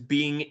solidifies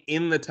being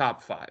in the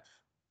top 5,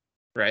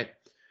 right?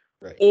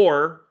 Right.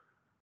 Or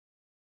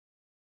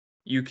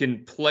you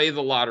can play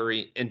the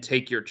lottery and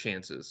take your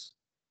chances.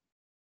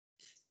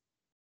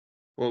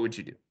 What would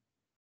you do?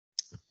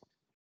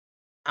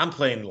 I'm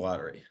playing the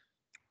lottery.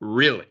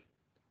 Really?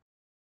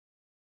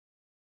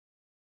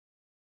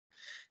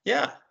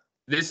 Yeah.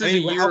 This is I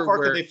mean, a year how far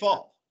where, could they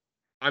fall?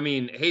 I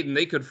mean, Hayden,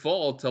 they could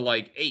fall to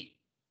like 8,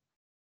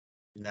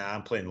 Nah,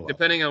 I'm playing the lottery.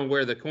 depending on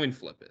where the coin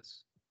flip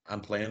is. I'm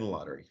playing the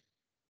lottery.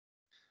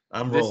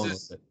 I'm This rolling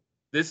is- with it.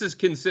 This is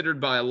considered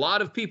by a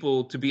lot of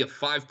people to be a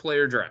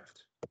 5-player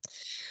draft.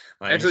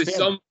 I Actually,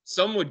 understand.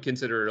 some would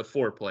consider it a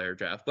 4-player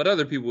draft, but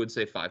other people would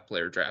say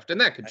 5-player draft, and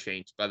that could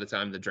change by the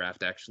time the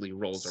draft actually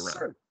rolls around.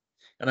 Sure.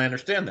 And I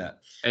understand that.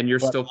 And you're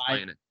But still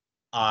playing it.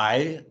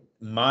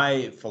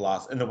 My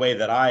philosophy and the way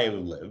that I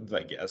live,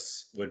 I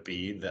guess, would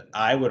be that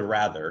I would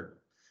rather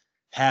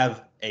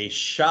have a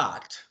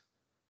shot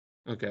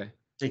Okay.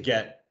 to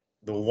get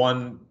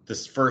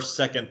this first,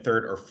 second,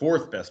 third, or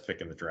fourth best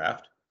pick in the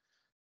draft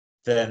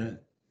than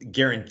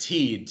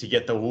guaranteed to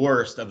get the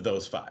worst of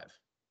those 5.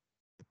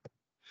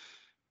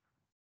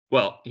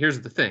 Well, here's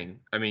the thing.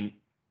 I mean,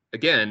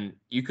 again,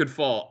 you could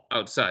fall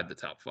outside the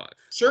top 5.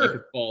 Sure. You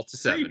could fall to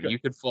Sure you 7. could. You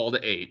could fall to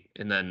 8.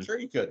 And then Sure,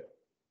 you could.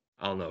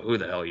 I don't know who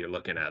the hell you're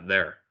looking at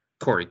there.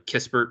 Corey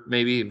Kispert,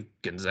 maybe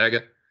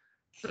Gonzaga.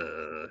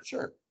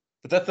 Sure.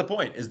 But that's the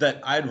point, is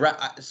that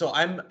so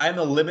I'm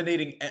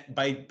eliminating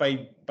by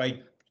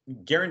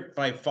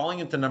falling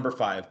into number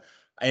 5.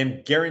 I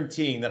am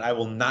guaranteeing that I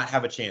will not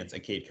have a chance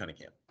at Cade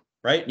Cunningham,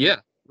 right?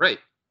 Yeah, right.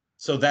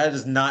 So that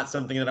is not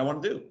something that I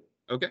want to do.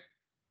 Okay.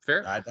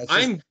 Fair. That's just-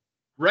 I'm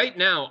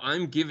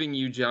giving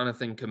you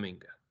Jonathan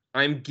Kuminga.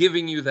 I'm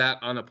giving you that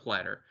on a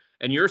platter.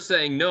 And you're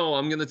saying, no,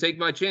 I'm going to take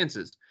my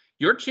chances.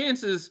 Your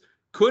chances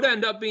could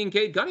end up being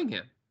Cade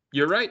Cunningham.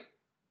 You're right.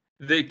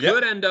 They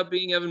could end up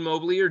being Evan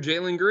Mobley or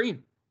Jalen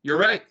Green. You're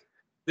right.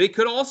 They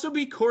could also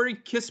be Corey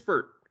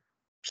Kispert.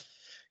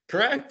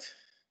 Correct.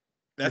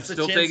 That's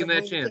still taking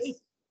that chance.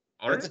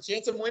 That's a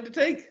chance I'm willing to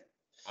take.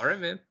 All right,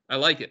 man. I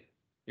like it.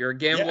 You're a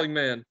gambling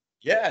man.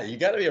 Yeah, you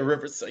got to be a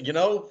river.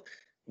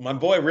 My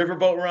boy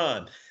Riverboat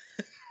Ron.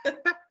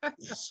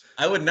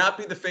 I would not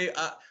be the favorite.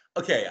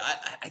 Okay,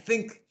 I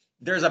think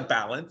there's a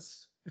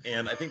balance,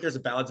 and I think there's a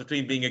balance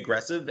between being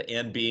aggressive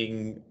and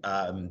being,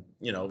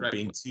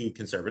 being too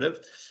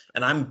conservative.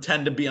 And I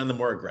tend to be on the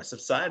more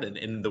aggressive side, and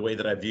in the way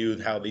that I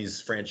view how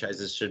these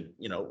franchises should,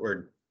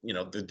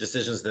 the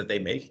decisions that they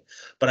make.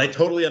 But I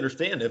totally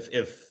understand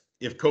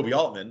if Kobe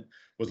Altman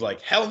was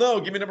like, hell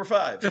no, give me number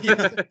 5.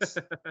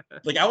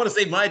 Like, I want to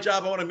save my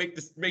job. I want to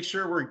make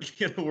sure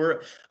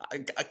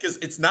because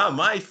it's not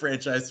my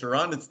franchise to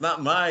run. It's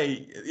not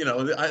my,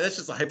 that's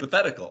just a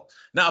hypothetical.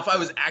 Now, if I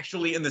was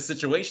actually in the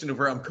situation of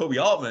where I'm Kobe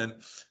Altman,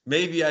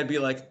 maybe I'd be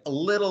like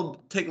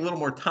take a little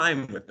more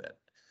time with it.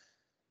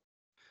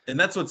 And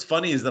that's what's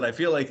funny is that I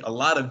feel like a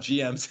lot of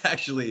GMs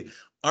actually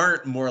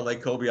aren't more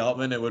like Kobe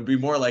Altman. It would be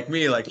more like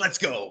me, like, let's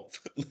go.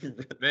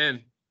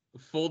 Man.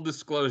 Full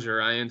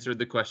disclosure, I answered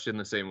the question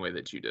the same way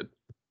that you did.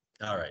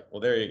 All right. Well,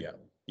 there you go.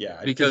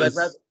 Yeah.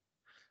 Because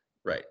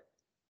right.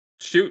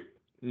 Shoot,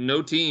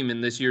 no team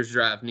in this year's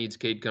draft needs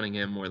Cade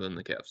Cunningham more than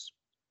the Cavs.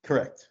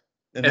 Correct.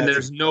 And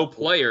there's no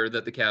player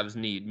that the Cavs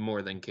need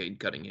more than Cade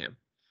Cunningham.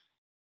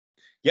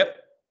 Yep.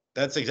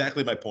 That's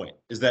exactly my point.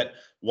 Is that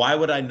why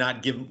would I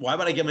give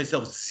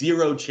myself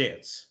zero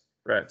chance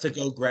to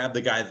go grab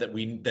the guy if I'm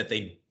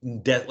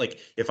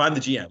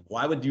the GM,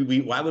 why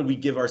would we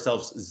give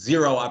ourselves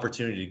zero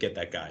opportunity to get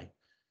that guy?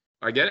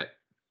 I get it.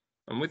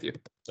 I'm with you.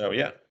 So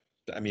yeah,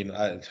 I mean,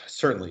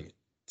 certainly.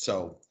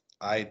 So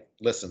I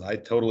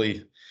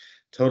totally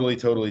would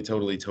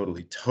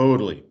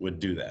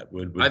do that.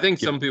 I think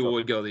some people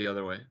would go the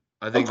other way.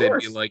 I think they'd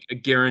be like a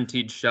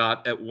guaranteed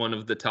shot at one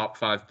of the top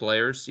 5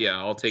 players. Yeah,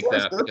 I'll take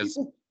that because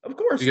of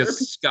course,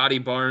 because Scotty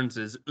Barnes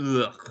is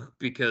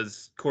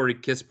because Corey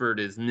Kispert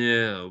is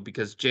no,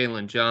 because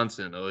Jalen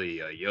Johnson,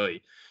 oy.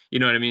 You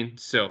know what I mean?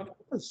 So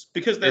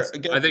because I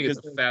think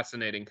it's a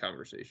fascinating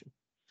conversation.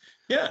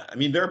 Yeah, I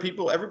mean, there are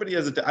people. Everybody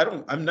has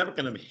I'm never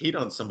going to hate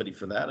on somebody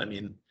for that. I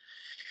mean,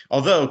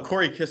 although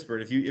Corey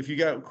Kispert, if you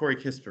got Corey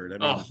Kispert,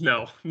 I mean,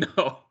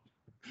 no.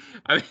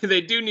 I mean,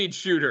 they do need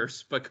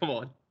shooters, but come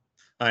on.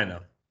 I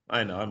know,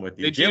 I'm with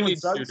you. They do need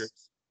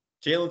shooters.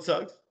 Jalen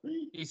Suggs,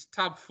 he's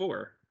top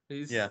 4.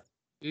 He's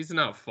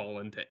not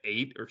fallen to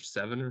 8 or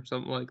 7 or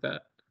something like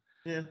that.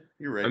 Yeah,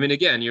 you're right. I mean,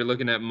 again, you're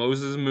looking at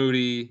Moses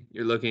Moody.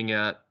 You're looking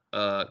at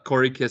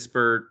Corey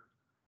Kispert,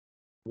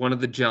 one of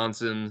the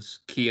Johnsons,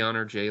 Keon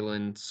or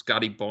Jalen,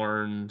 Scotty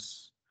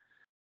Barnes.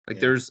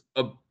 There's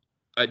a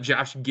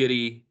Josh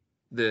Giddey,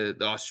 the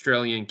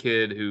Australian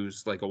kid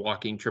who's like a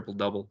walking triple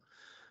double.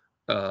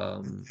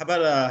 How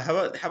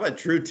about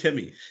Drew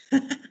Timmy?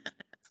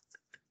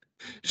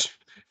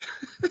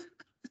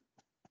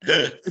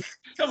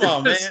 Come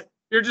on, man.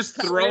 You're just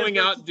throwing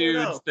out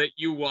dudes that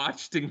you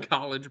watched in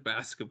college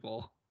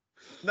basketball.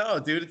 No,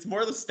 dude, it's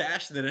more the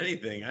stash than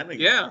anything. I think.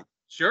 Yeah,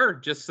 sure.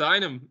 Just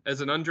sign him as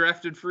an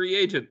undrafted free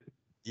agent.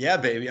 Yeah,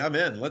 baby, I'm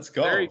in. Let's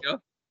go. There you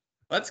go.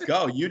 Let's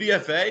go.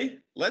 UDFA.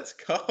 Let's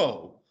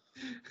go.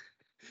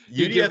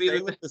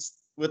 UDFA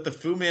with the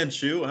Fu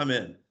Manchu. I'm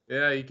in.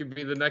 Yeah, you could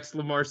be the next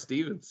Lamar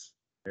Stevens.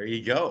 There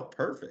you go.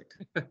 Perfect.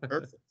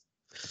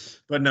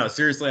 But no,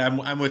 seriously,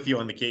 I'm with you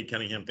on the Cade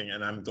Cunningham thing,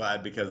 and I'm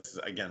glad because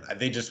again,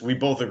 we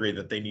both agree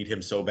that they need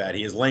him so bad.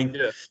 He has length,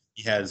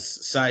 he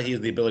has size, he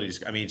has the ability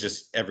to. I mean,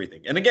 just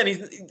everything. And again,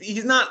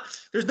 he's not.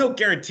 There's no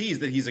guarantees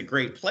that he's a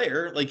great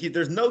player.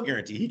 There's no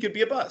guarantee he could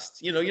be a bust.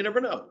 You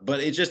never know. But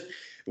it just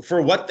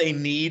for what they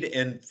need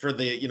and for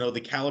the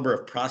the caliber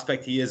of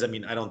prospect he is. I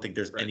mean, I don't think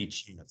there's any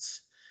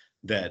chance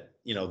that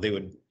they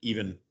would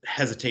even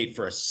hesitate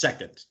for a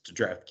second to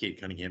draft Cade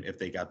Cunningham if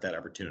they got that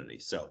opportunity.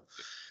 So.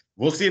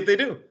 We'll see if they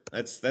do.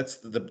 That's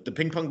the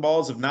ping pong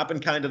balls have not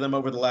been kind to them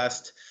over the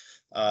last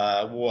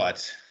 4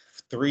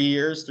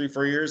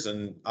 years,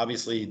 and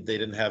obviously they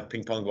didn't have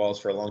ping pong balls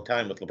for a long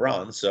time with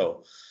LeBron.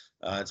 So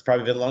it's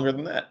probably been longer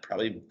than that.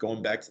 Probably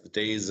going back to the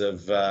days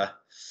of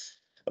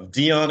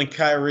Dion and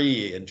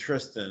Kyrie and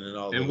Tristan and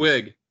all. And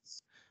Wig.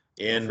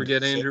 And don't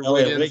forget Andrew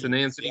Wiggins and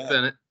Anthony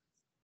Bennett.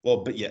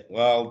 Well, but yeah.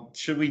 Well,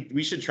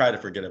 we should try to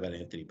forget about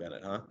Anthony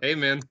Bennett, huh? Hey,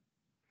 man.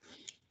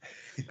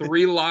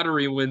 3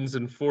 lottery wins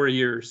in 4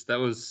 years. That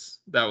was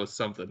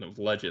something of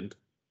legend.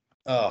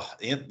 Oh,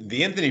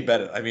 the Anthony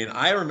Bennett. I mean,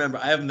 I remember.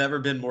 I have never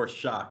been more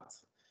shocked.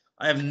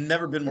 I have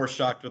never been more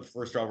shocked with the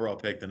first overall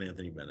pick than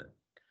Anthony Bennett,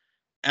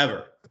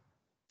 ever.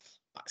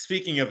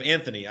 Speaking of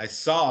Anthony, I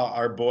saw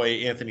our boy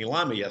Anthony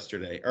Lama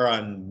yesterday, or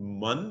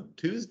on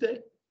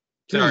Tuesday.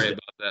 Sorry about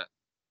that.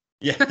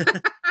 Yeah.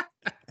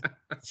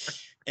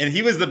 And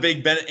he was the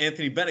big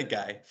Anthony Bennett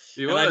guy.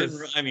 He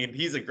was.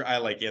 I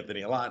like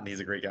Anthony a lot, and he's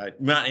a great guy.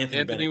 Not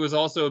Anthony Bennett. Was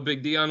also a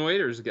big Dion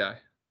Waiters guy.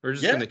 We're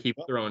just going to keep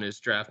throwing his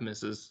draft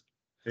misses.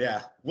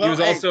 Yeah. Well, he was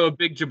also a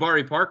big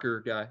Jabari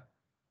Parker guy.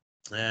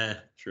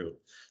 True.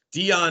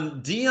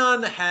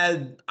 Dion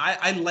had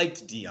I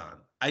liked Dion.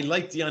 I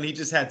liked Dion. He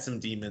just had some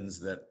demons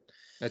that.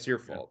 That's your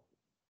fault.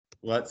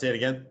 What? Say it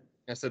again.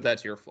 I said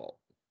that's your fault.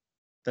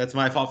 That's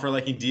my fault for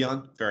liking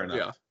Dion. Fair enough.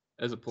 Yeah,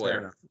 as a player.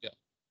 Fair enough. Yeah.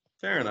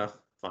 Fair enough.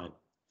 Fine.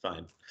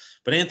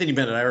 But Anthony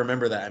Bennett, I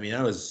remember that. I mean,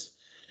 I was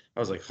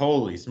like,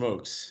 holy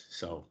smokes.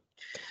 So,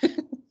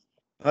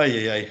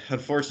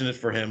 unfortunate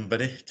for him.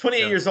 But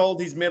 28 years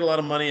old, he's made a lot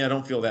of money. I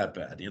don't feel that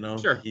bad, you know.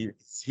 Sure.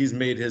 He's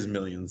made his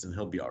millions, and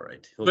he'll be all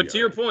right. But to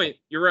your point,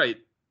 you're right.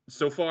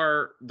 So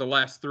far, the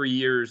last 3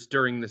 years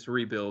during this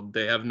rebuild,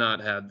 they have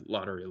not had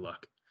lottery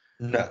luck.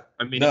 No.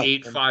 I mean,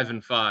 8, 5,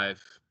 and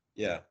 5.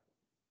 Yeah.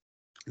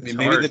 I It's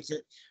mean, hard.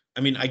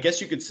 I guess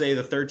you could say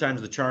the third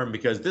time's the charm,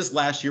 because this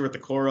last year with the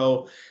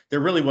Coro, there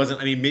really wasn't.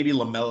 I mean, maybe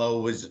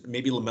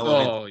LaMelo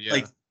Oh,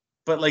 yeah.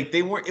 but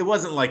they weren't. It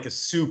wasn't like a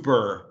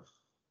super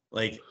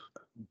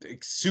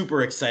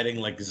exciting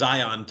like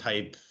Zion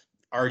type,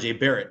 RJ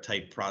Barrett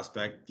type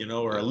prospect, you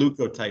know, or a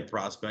Luka type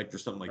prospect or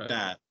something like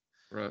that.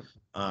 Right.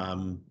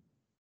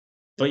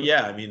 But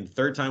yeah, I mean,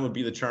 third time would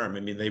be the charm. I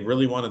mean, they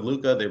really wanted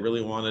Luka, they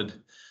really wanted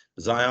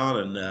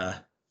Zion, and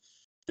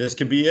this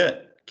could be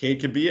it. Cade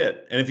could be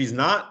it. And if he's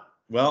not,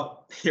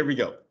 well, here we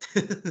go.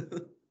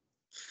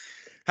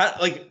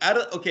 Out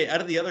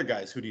of the other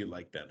guys, who do you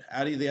like, Ben?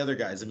 Out of the other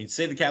guys, I mean,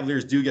 say the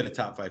Cavaliers do get a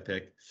top 5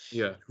 pick.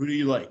 Yeah. Who do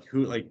you like?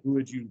 Who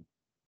would you?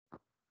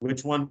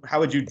 Which one? How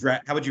would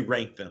you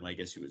rank them? I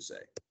guess you would say.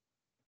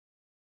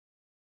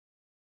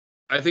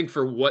 I think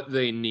for what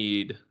they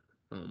need,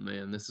 oh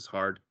man, this is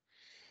hard.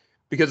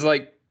 Because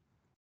like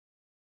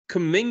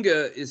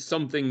Kuminga is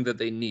something that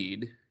they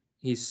need.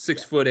 He's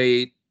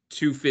 6'8",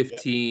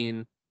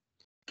 215,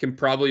 can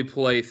probably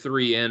play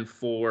 3 and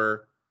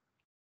 4.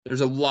 There's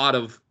a lot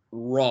of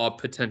raw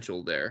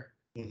potential there.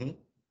 Mm-hmm.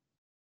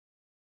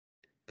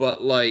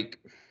 But like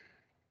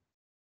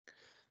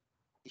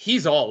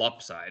he's all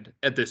upside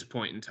at this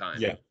point in time.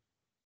 Yeah.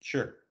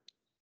 Sure.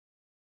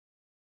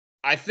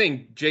 I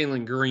think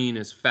Jalen Green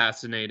is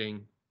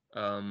fascinating.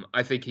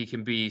 I think he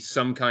can be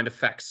some kind of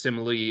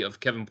facsimile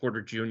of Kevin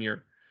Porter Jr.,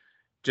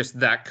 just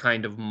that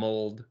kind of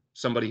mold,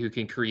 somebody who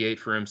can create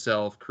for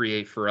himself,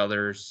 create for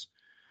others.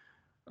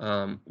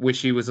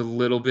 Wish he was a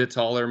little bit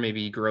taller.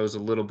 Maybe he grows a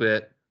little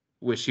bit.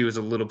 Wish he was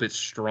a little bit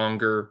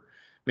stronger.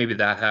 Maybe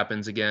that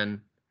happens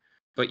again.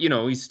 But, you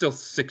know, he's still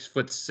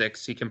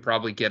 6'6". He can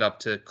probably get up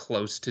to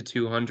close to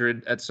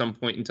 200 at some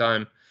point in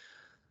time.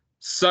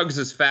 Suggs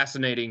is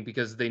fascinating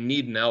because they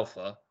need an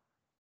alpha,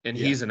 and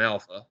he's an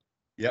alpha.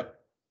 Yep.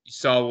 You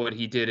saw what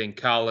he did in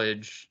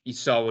college. You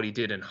saw what he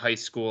did in high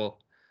school.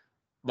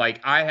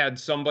 Like, I had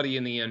somebody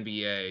in the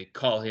NBA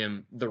call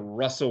him the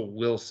Russell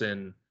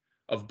Wilson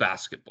of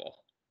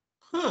basketball.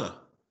 Huh.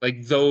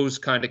 Like those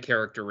kind of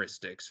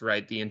characteristics,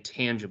 right? The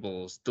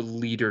intangibles, the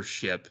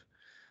leadership,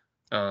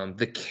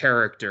 the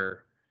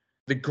character,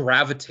 the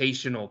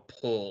gravitational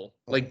pull.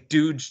 Like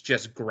dudes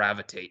just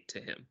gravitate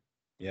to him.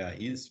 Yeah,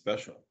 he's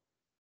special.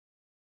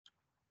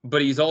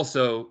 But he's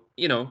also,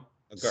 you know,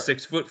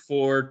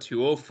 6'4",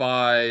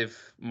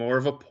 205, more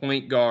of a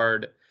point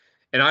guard.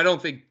 And I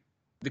don't think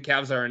the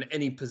Cavs are in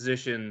any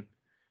position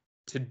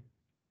to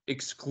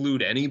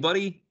exclude any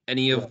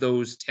of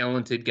those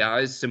talented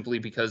guys, simply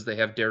because they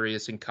have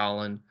Darius and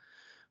Colin.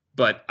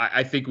 But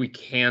I think we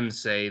can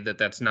say that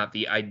that's not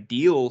the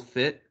ideal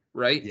fit,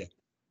 right? Yeah,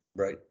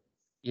 right.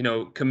 You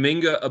know,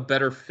 Kuminga, a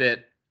better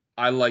fit.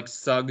 I like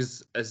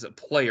Suggs as a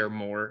player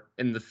more,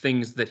 and the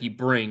things that he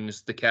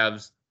brings, the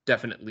Cavs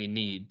definitely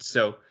need.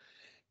 So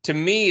to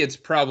me, it's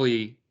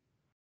probably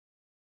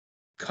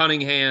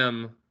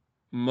Cunningham,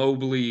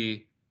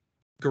 Mobley,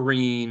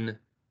 Green,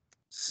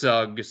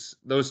 Suggs.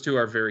 Those two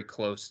are very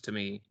close to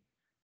me.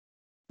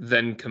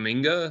 Then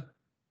Kuminga.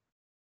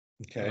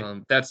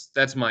 Okay.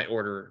 That's my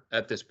order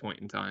at this point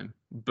in time.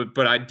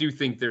 But I do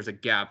think there's a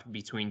gap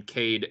between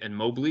Cade and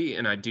Mobley,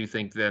 and I do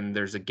think then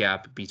there's a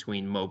gap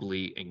between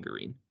Mobley and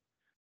Green.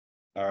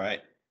 All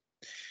right.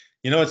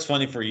 You know, it's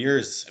funny, for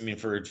years, I mean,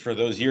 for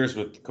those years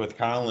with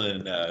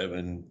Colin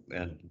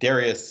and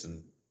Darius,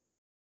 and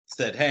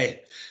said,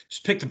 hey,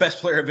 just pick the best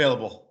player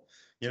available,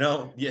 you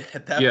know,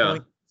 at that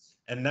point.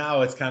 And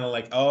now it's kind of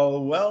like,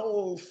 oh,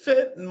 well,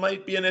 fit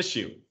might be an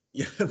issue.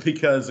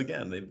 Because,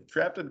 again, they've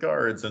drafted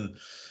guards, and,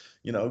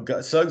 you know,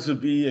 Suggs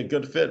would be a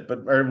good fit,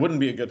 or wouldn't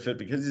be a good fit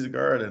because he's a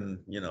guard. And,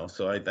 you know,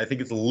 so I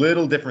think it's a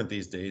little different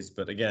these days.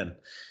 But again,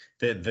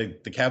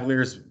 the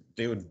Cavaliers,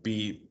 they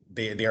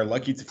are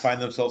lucky to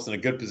find themselves in a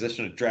good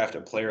position to draft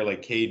a player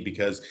like Cade,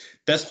 because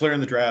best player in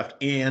the draft,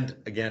 and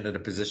again, at a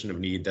position of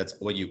need, that's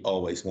what you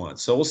always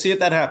want. So we'll see if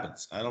that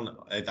happens. I don't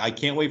know. I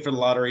can't wait for the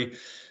lottery,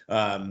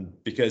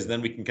 because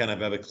then we can kind of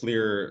have a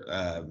clear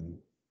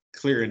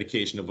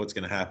indication of what's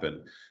going to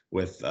happen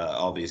with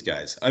all these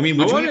guys. I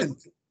mean,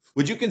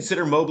 would you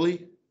consider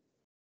Mobley?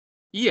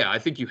 Yeah, I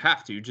think you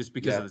have to, just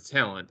because of the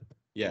talent.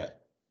 Yeah.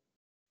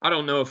 I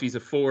don't know if he's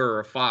a 4 or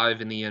a 5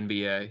 in the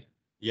NBA.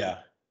 Yeah.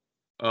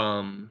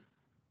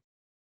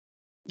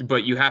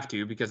 But you have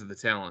to because of the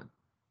talent.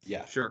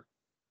 Yeah. Sure.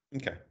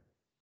 Okay.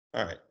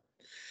 All right.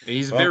 And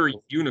he's very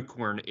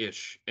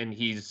unicorn-ish, and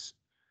he's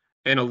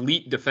an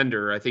elite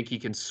defender. I think he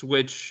can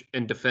switch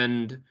and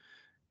defend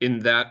in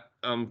that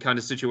kind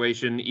of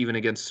situation, even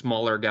against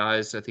smaller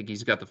guys. I think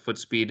he's got the foot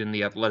speed and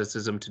the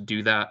athleticism to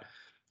do that.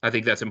 I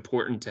think that's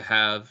important to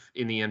have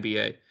in the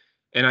NBA.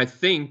 And I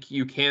think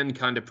you can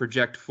kind of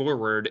project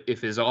forward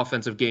if his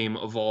offensive game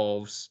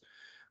evolves,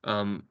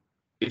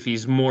 if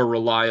he's more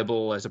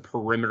reliable as a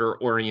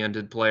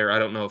perimeter-oriented player. I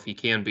don't know if he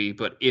can be,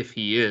 but if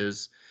he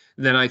is,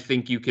 then I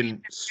think you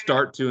can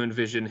start to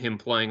envision him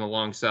playing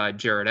alongside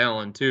Jarrett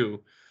Allen,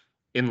 too,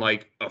 in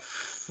like a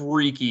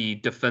freaky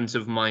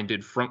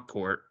defensive-minded front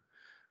court,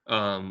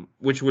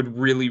 which would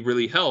really,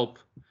 really help,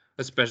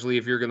 especially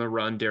if you're going to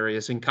run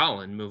Darius and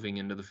Colin moving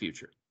into the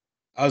future.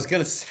 I was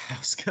gonna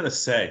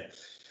say,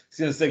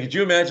 could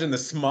you imagine the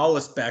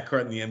smallest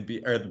backcourt in the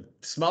NBA, or the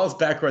smallest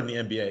backcourt in the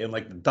NBA, and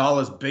like the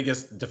tallest,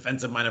 biggest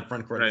defensive-minded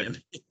front court in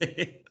the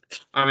NBA?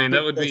 I mean,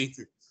 that would be.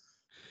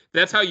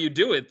 That's how you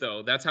do it,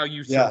 though. That's how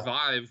you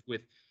survive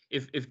with.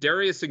 If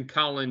Darius and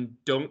Colin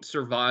don't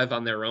survive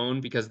on their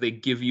own because they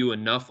give you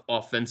enough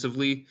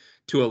offensively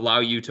to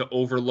allow you to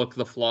overlook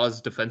the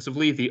flaws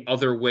defensively, the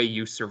other way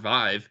you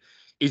survive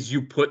is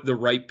you put the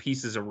right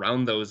pieces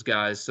around those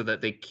guys so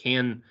that they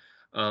can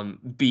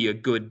be a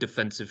good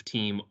defensive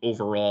team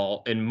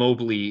overall. And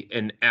Mobley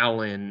and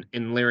Allen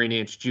and Larry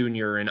Nance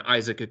Jr. and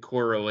Isaac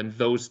Okoro and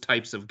those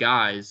types of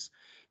guys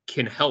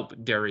can help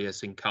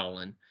Darius and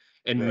Colin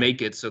and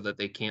make it so that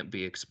they can't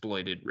be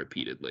exploited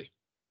repeatedly.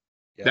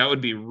 Yeah. That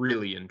would be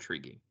really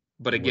intriguing.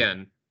 But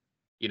again,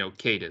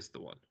 Cade is the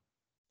one.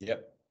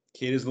 Yep.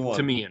 Cade is the one.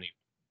 To me, anyway.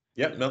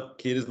 Yep. No,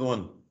 Cade is the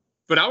one.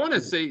 But I want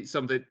to say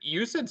something.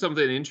 You said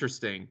something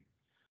interesting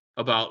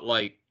about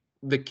like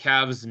the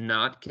Cavs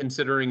not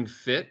considering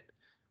fit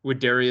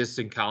with Darius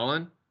and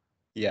Colin.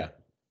 Yeah.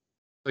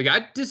 Like,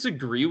 I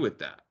disagree with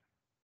that.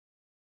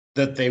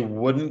 That they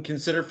wouldn't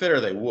consider fit, or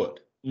they would?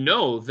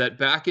 No, that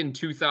back in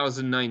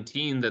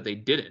 2019 that they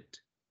didn't.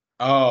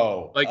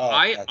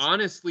 I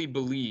honestly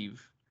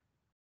believe,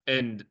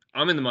 and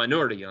I'm in the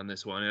minority on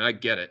this one, and I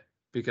get it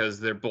because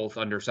they're both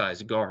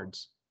undersized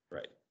guards.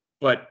 Right.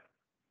 But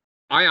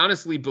I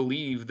honestly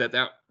believe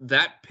that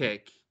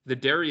pick, the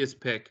Darius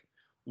pick,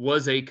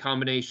 was a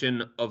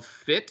combination of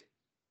fit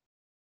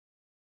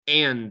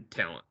and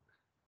talent.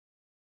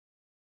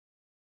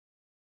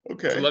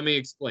 Okay. So let me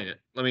explain it.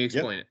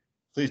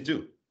 Please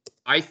do.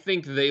 I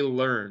think they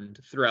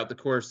learned throughout the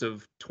course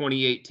of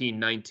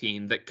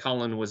 2018-19 that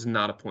Colin was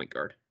not a point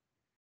guard.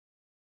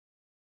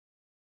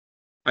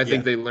 I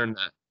think they learned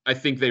that. I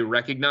think they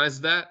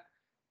recognized that.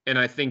 And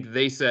I think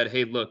they said,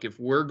 hey, look, if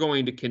we're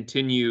going to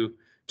continue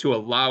to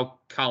allow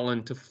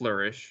Colin to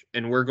flourish,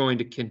 and we're going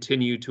to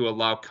continue to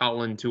allow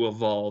Colin to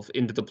evolve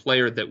into the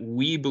player that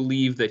we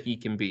believe that he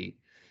can be,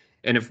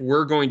 and if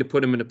we're going to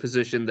put him in a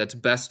position that's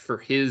best for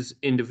his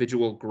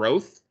individual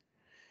growth,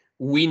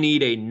 we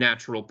need a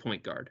natural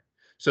point guard.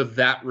 So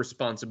that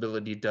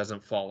responsibility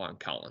doesn't fall on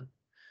Colin,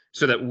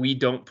 so that we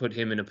don't put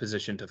him in a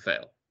position to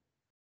fail.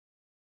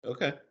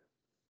 Okay.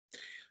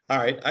 All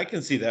right. I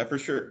can see that for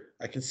sure.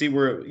 I can see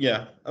where,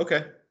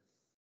 okay.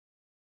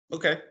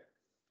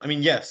 I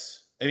mean, yes.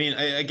 I mean,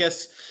 I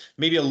guess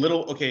maybe a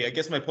little, okay, I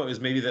guess my point was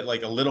maybe that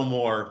like a little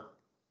more,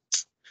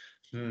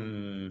 how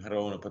do I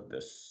want to put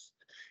this?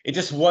 It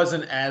just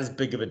wasn't as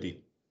big of a deal.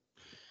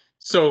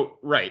 So,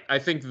 right. I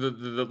think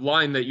the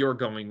line that you're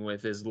going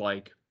with is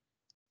like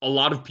a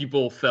lot of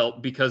people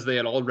felt because they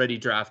had already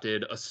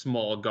drafted a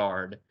small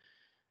guard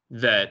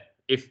that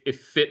if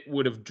fit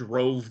would have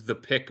drove the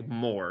pick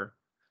more,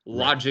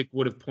 logic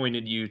would have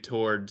pointed you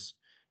towards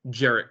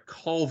Jarrett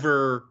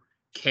Culver,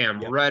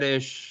 Cam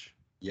Reddish.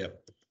 Yep.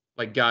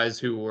 Like guys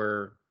who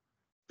were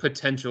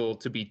potential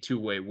to be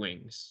two-way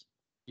wings.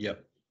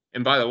 Yep.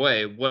 And by the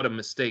way, what a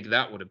mistake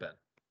that would have been.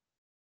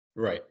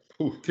 Right.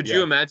 Could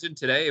you imagine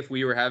today if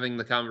we were having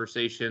the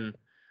conversation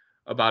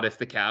about if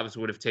the Cavs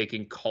would have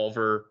taken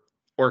Culver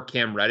or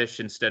Cam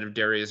Reddish instead of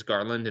Darius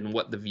Garland and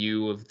what the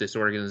view of this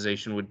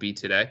organization would be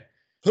today?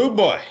 Oh,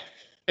 boy.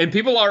 And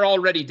people are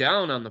already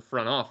down on the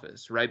front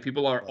office, right?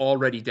 People are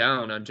already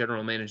down on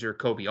general manager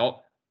Kobe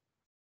Altman.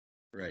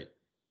 Right.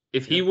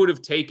 If he would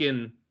have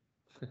taken...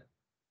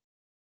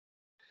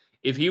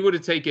 If he would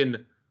have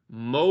taken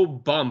Mo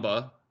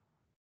Bamba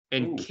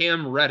and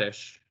Cam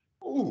Reddish,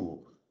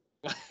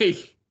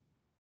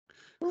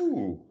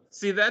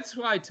 see, that's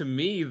why to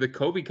me the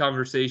Kobe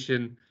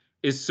conversation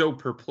is so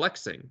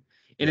perplexing.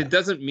 And it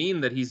doesn't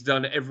mean that he's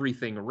done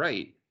everything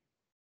right.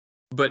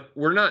 But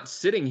we're not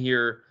sitting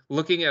here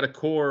looking at a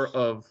core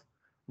of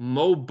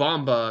Mo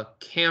Bamba,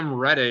 Cam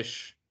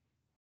Reddish,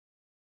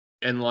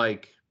 and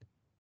like,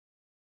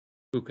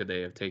 who could they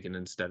have taken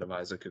instead of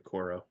Isaac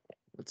Okoro?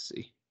 Let's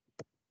see.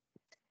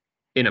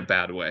 In a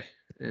bad way.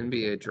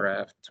 NBA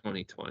draft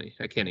 2020.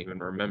 I can't even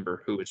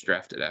remember who was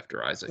drafted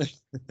after Isaac.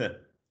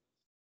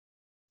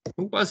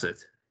 Who was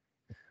it?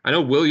 I know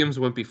Williams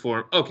went before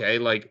him. Okay,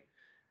 like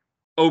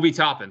Obi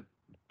Toppin.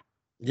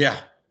 Yeah.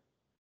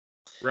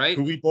 Right?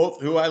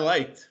 Who I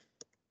liked.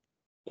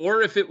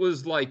 Or if it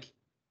was like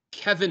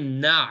Kevin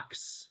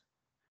Knox,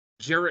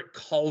 Jarrett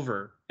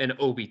Culver, and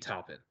Obi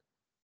Toppin.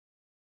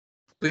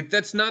 Like,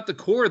 that's not the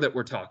core that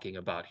we're talking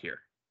about here.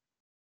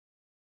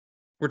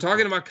 We're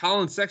talking about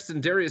Colin Sexton,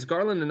 Darius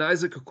Garland, and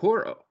Isaac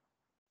Okoro.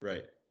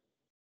 Right.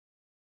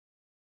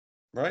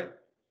 Right.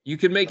 You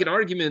could make an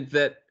argument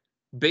that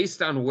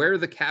based on where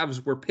the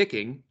Cavs were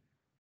picking,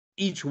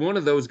 each one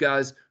of those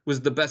guys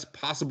was the best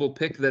possible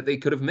pick that they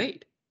could have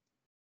made.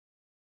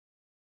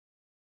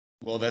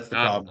 Well, that's the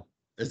problem,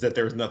 is that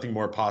there was nothing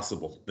more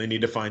possible. They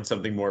need to find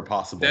something more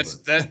possible. That's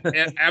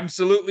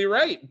absolutely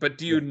right. But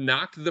do you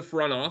knock the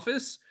front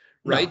office,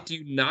 right? No. Do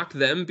you knock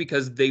them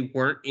because they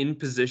weren't in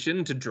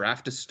position to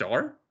draft a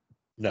star?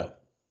 No.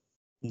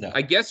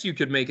 I guess you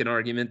could make an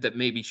argument that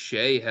maybe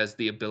Shea has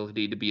the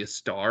ability to be a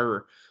star,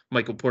 or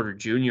Michael Porter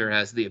Jr.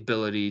 has the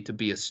ability to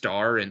be a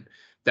star, and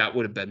that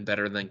would have been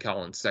better than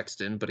Colin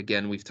Sexton. But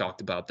again, we've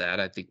talked about that.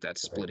 I think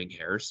that's splitting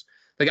hairs.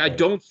 Like, I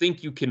don't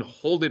think you can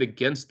hold it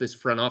against this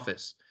front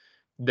office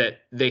that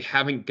they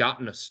haven't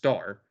gotten a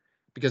star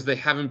because they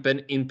haven't been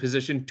in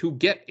position to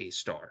get a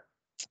star.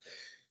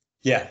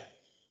 Yeah.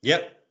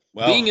 Yep.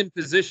 Well, being in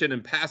position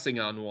and passing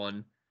on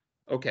one,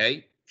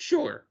 okay,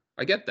 sure,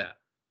 I get that.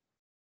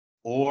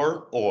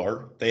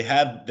 Or they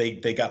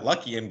got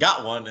lucky and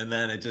got one, and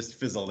then it just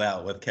fizzled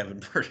out with Kevin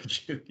Porter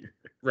Jr.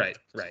 Right.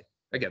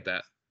 I get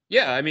that.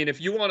 Yeah, I mean, if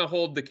you want to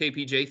hold the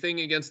KPJ thing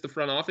against the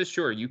front office,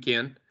 sure, you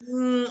can.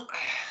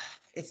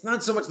 It's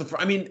not so much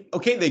I mean,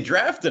 okay, they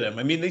drafted him.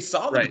 I mean, they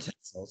saw the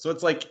potential. So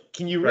it's like,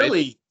 can you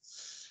really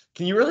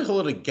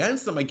hold it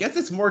against them? I guess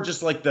it's more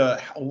just like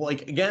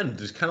again,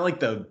 just kind of like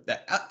the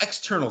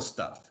external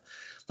stuff.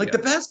 Like the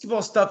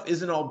basketball stuff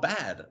isn't all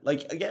bad.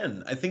 Like,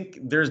 again, I think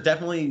there's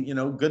definitely,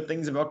 good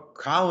things about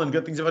Colin,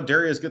 good things about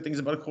Darius, good things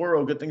about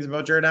Okoro, good things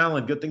about Jared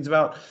Allen, good things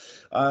about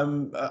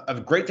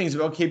great things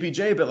about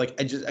KPJ. But like,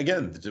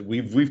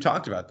 we've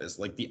talked about this.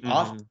 Like, the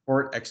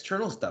off-court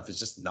external stuff is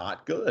just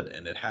not good,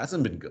 and it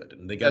hasn't been good,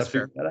 and they got to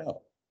figure that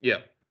out. Yeah,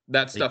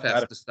 that stuff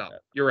has to stop.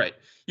 You're right.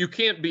 You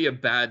can't be a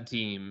bad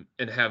team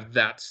and have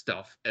that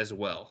stuff as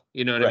well.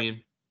 You know what I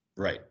mean?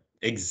 Right.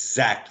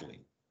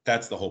 Exactly.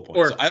 That's the whole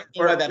point. So I don't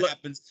know why that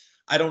happens.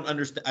 I don't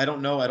understand. I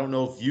don't know. I don't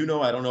know if you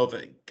know. I don't know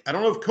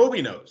if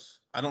Kobe knows.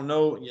 I don't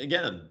know,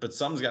 again, but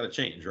something's got to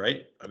change,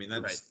 right? I mean,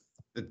 that's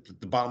the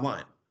bottom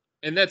line.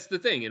 And that's the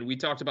thing. And we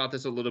talked about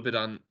this a little bit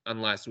on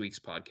last week's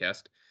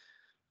podcast.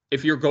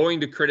 If you're going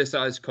to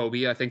criticize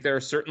Kobe, I think there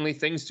are certainly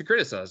things to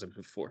criticize him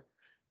for.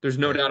 There's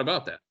no doubt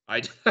about that.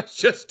 I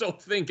just don't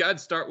think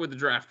I'd start with the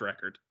draft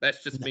record.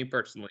 That's just me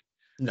personally.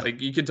 No. Like,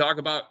 you can talk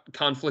about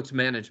conflict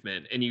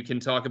management, and you can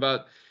talk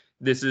about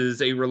this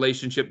is a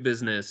relationship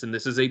business and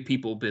this is a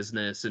people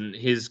business, and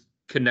his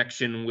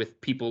connection with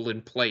people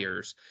and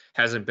players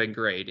hasn't been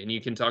great. And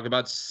you can talk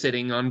about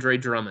sitting Andre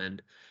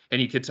Drummond,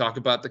 and you could talk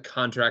about the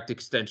contract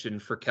extension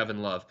for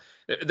Kevin Love.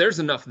 There's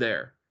enough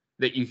there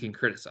that you can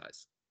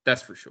criticize.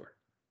 That's for sure.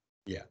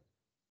 Yeah.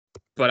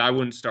 But I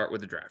wouldn't start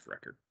with the draft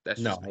record.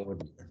 That's I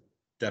wouldn't.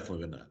 Definitely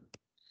would not.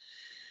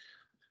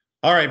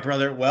 All right,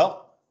 brother.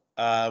 Well,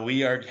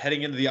 we are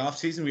heading into the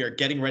offseason. We are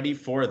getting ready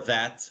for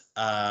that.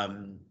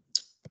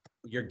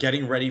 You're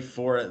getting ready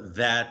for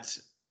that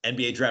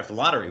NBA draft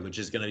lottery, which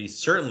is going to be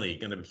certainly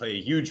going to play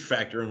a huge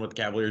factor in what the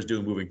Cavaliers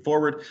do moving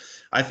forward.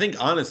 I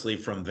think, honestly,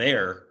 from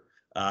there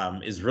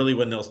is really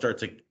when they'll start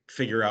to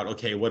figure out,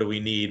 okay, what do we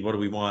need? What do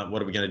we want?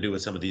 What are we going to do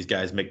with some of these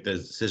guys? Make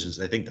those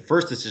decisions. I think the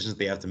first decisions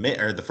they have to make,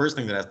 or the first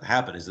thing that has to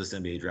happen, is this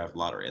NBA draft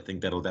lottery. I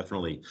think that'll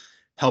definitely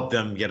help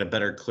them get a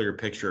better, clear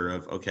picture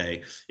of,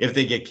 okay, if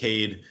they get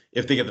Cade,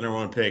 if they get the number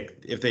one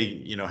pick, if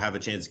they, have a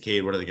chance of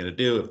Cade, what are they going to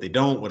do? If they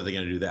don't, what are they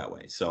going to do that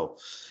way? So,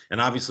 and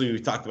obviously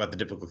we've talked about the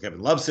typical Kevin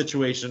Love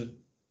situation.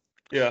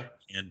 Yeah.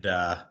 And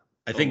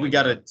I think we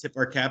got to tip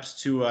our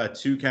caps to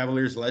two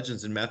Cavaliers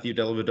legends in Matthew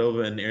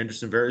Dellavedova and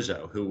Anderson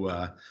Varejao, who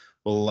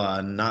will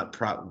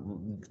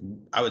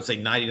I would say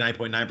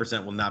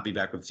 99.9% will not be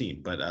back with the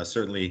team, but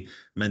certainly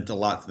meant a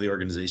lot to the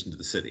organization, to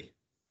the city.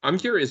 I'm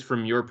curious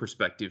from your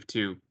perspective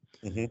too.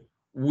 Mm-hmm.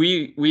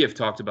 We have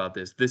talked about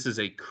this. This is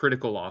a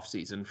critical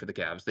offseason for the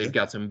Cavs. They've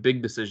got some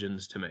big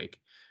decisions to make.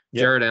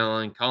 Jared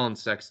Allen, Colin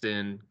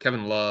Sexton,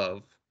 Kevin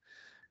Love,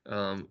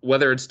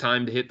 whether it's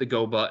time to hit the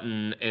go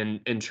button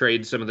and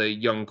trade some of the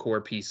young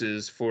core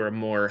pieces for a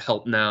more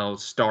help now,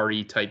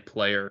 starry type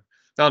player.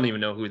 I don't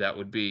even know who that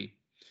would be.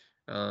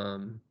 I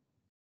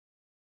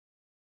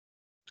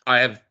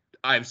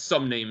have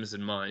some names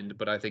in mind,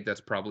 but I think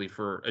that's probably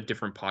for a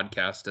different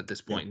podcast at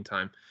this point in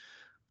time.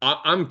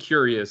 I'm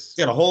curious.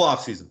 You got a whole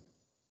offseason.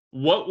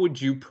 What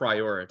would you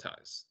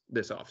prioritize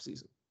this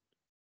offseason?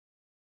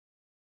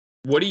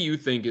 What do you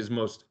think is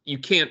most? You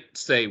can't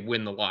say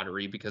win the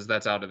lottery because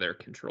that's out of their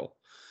control.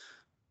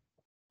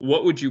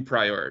 What would you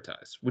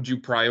prioritize? Would you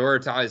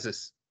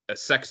prioritize a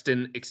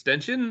Sexton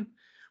extension?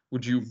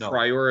 Would you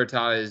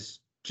prioritize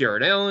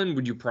Jared Allen?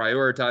 Would you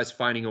prioritize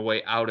finding a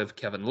way out of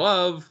Kevin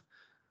Love?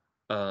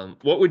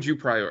 What would you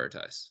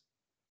prioritize?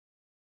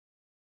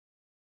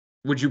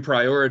 Would you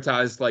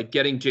prioritize like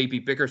getting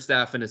JP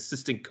Bickerstaff, an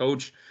assistant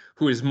coach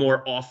who is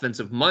more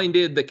offensive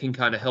minded, that can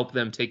kind of help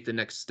them take the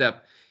next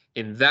step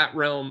in that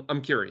realm?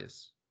 I'm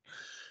curious.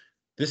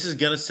 This is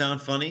going to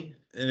sound funny,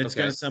 and it's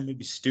going to sound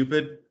maybe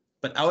stupid,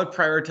 but I would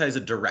prioritize a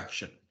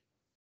direction.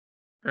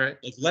 All right.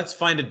 Like, let's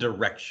find a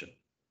direction,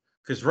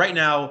 because right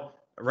now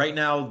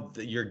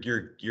you're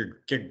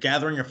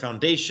gathering a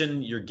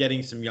foundation. You're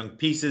getting some young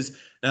pieces.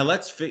 Now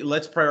let's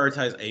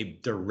prioritize a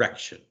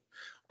direction.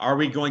 Are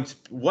we going to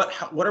what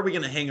are we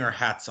going to hang our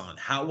hats on?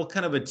 What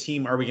kind of a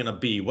team are we going to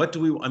be? What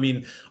do we? I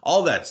mean,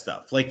 all that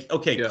stuff. Like,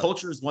 okay, Yeah.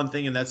 Culture is one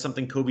thing, and that's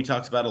something Kobe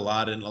talks about a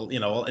lot. And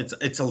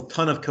it's a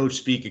ton of coach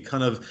speak, a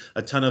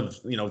ton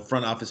of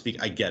front office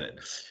speak. I get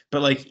it,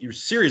 but like, you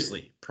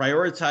seriously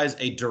prioritize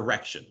a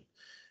direction.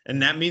 And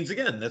that means,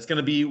 again, that's going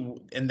to be,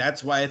 and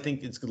that's why I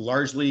think it's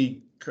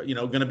largely,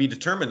 going to be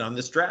determined on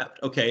this draft.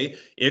 Okay,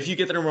 if you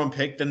get the number one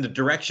pick, then the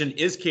direction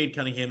is Cade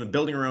Cunningham and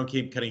building around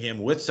Cade Cunningham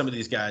with some of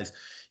these guys.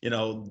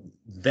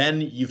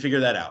 Then you figure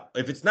that out.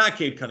 If it's not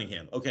Cade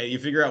Cunningham, okay, you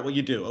figure out what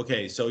you do.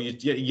 Okay, so you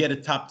get a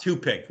top 2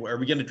 pick. Are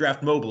we going to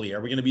draft Mobley?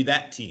 Are we going to be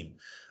that team?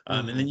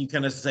 And then you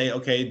kind of say,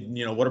 okay,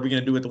 what are we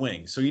going to do with the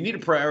wing? So you need to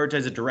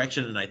prioritize a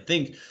direction, and I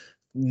think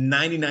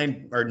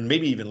 99, or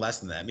maybe even less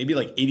than that, maybe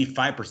like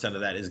 85%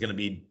 of that is going to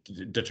be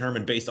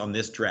determined based on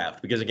this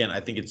draft, because again, I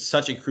think it's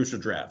such a crucial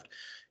draft,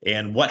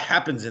 and what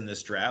happens in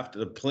this draft,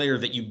 the player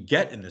that you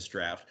get in this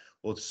draft,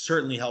 will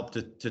certainly help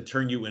to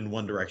turn you in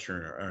one direction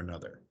or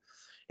another.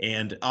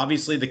 And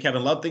obviously the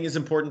Kevin Love thing is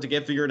important to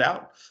get figured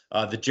out.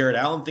 The Jarrett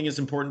Allen thing is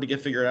important to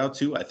get figured out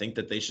too. I think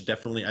that they should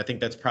definitely, I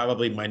think that's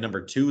probably my number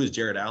 2 is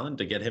Jarrett Allen,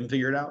 to get him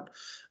figured out.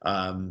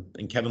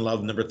 And Kevin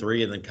Love number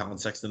 3, and then Colin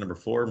Sexton number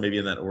 4, maybe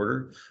in that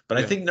order. But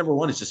I think number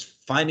 1 is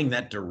just finding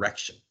that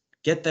direction.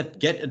 Get a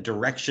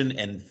direction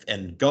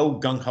and go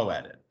gung-ho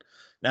at it.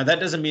 Now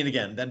that doesn't mean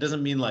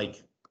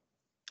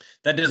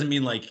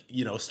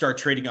start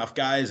trading off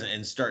guys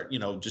and start,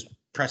 just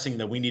pressing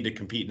that we need to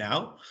compete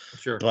now.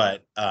 Sure.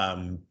 But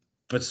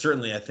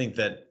certainly I think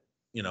that,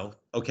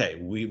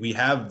 okay, we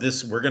have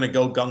this, we're going to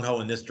go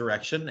gung-ho in this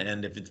direction.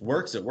 And if it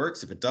works, it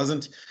works. If it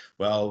doesn't,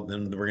 well,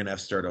 then we're going to have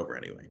to start over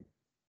anyway.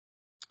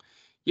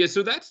 Yeah.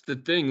 So that's the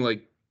thing.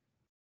 Like,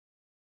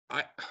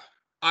 I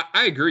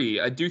agree.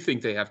 I do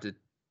think they have to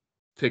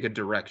pick a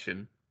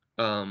direction.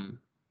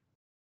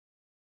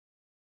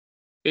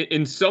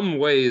 In some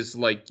ways,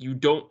 like, you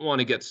don't want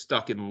to get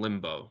stuck in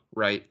limbo,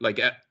 right? Like,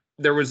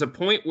 there was a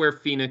point where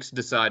Phoenix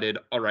decided,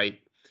 all right,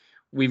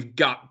 we've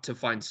got to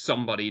find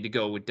somebody to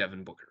go with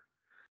Devin Booker.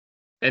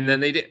 And then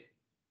they did,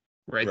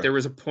 right? There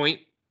was a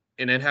point,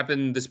 and it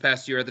happened this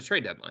past year at the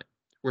trade deadline,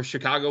 where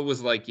Chicago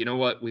was like, you know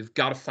what? We've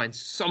got to find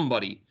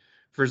somebody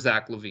for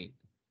Zach LaVine.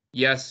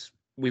 Yes,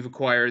 we've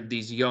acquired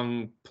these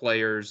young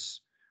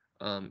players.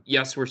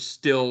 Yes, we're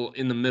still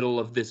in the middle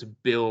of this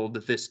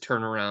build, this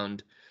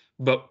turnaround,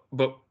 but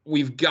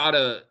we've got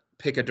to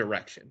pick a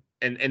direction.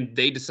 And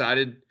they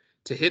decided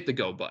to hit the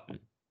go button.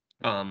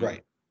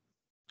 Right.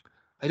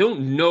 I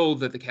don't know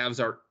that the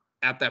Cavs are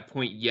at that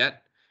point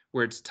yet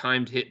where it's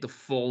time to hit the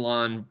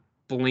full-on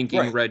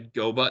blinking red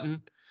go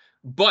button.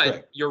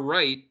 But you're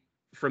right,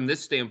 from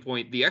this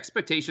standpoint, the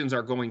expectations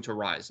are going to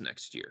rise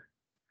next year.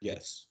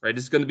 Yes. Right?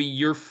 It's going to be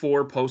year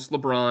 4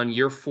 post-LeBron,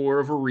 year 4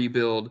 of a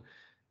rebuild.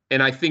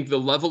 And I think the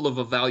level of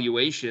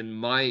evaluation,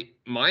 my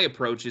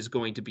approach is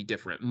going to be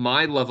different.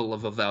 My level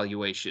of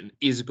evaluation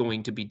is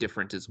going to be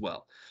different as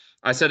well.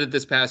 I said it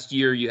this past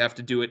year, you have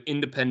to do it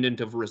independent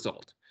of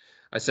result.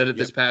 I said it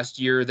this past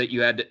year that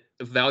you had to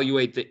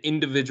evaluate the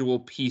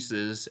individual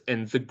pieces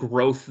and the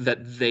growth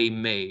that they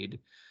made,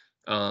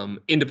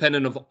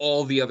 independent of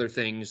all the other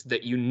things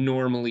that you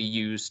normally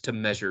use to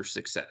measure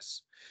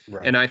success.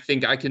 Right. And I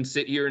think I can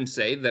sit here and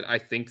say that I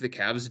think the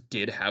Cavs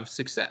did have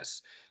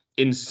success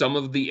in some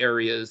of the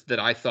areas that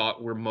I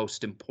thought were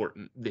most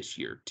important this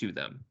year to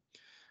them.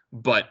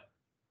 But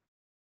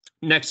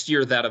next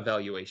year, that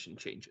evaluation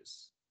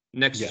changes.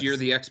 Next year,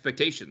 the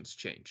expectations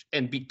change.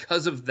 And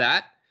because of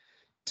that,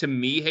 to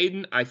me,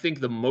 Hayden, I think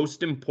the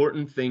most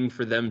important thing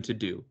for them to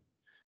do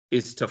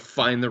is to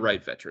find the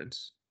right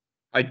veterans.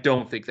 I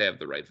don't think they have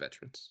the right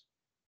veterans.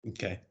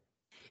 Okay.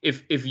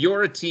 If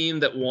you're a team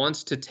that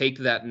wants to take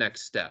that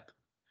next step,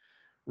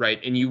 right,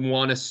 and you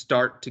want to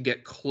start to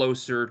get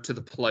closer to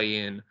the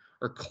play-in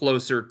or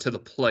closer to the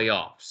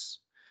playoffs,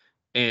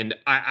 and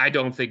I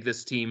don't think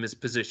this team is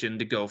positioned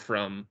to go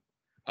from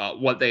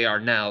what they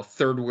are now,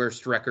 3rd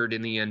worst record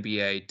in the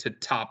NBA, to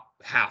top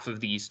half of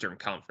the Eastern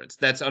Conference.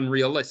 That's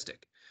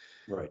unrealistic.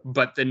 Right.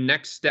 But the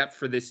next step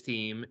for this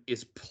team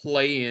is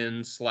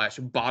play-in /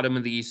 bottom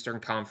of the Eastern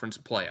Conference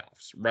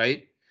playoffs,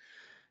 right?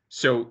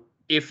 So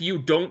if you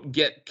don't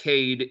get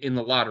Cade in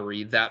the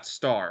lottery, that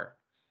star,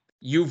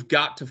 you've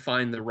got to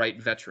find the right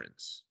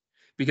veterans,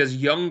 because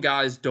young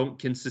guys don't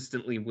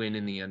consistently win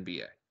in the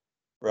NBA.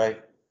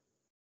 Right.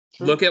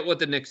 True. Look at what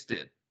the Knicks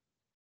did.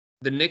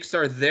 The Knicks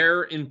are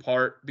there in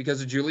part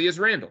because of Julius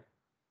Randle.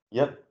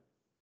 Yep.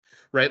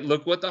 Right?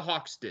 Look what the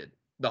Hawks did.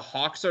 The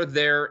Hawks are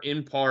there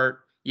in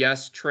part.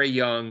 Yes, Trae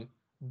Young,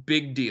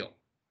 big deal.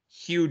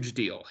 Huge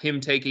deal. Him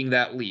taking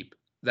that leap.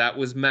 That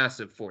was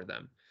massive for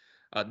them.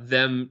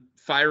 Them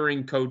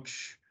firing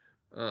coach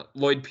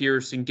Lloyd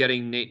Pierce and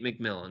getting Nate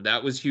McMillan.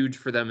 That was huge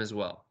for them as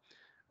well.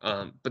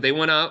 But they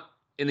went out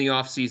in the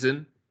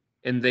offseason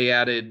and they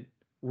added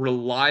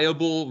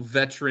reliable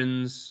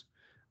veterans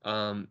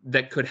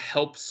that could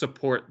help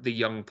support the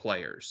young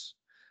players.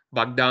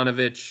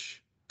 Bogdanovic,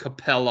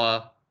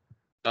 Capella,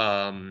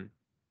 Danilo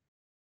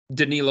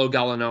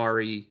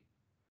Gallinari,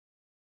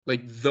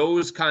 like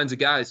those kinds of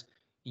guys,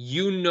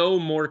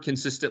 more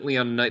consistently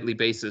on a nightly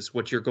basis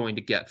what you're going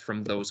to get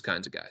from those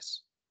kinds of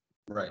guys.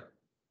 Right.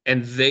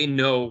 And they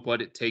know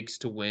what it takes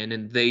to win,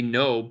 and they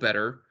know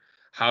better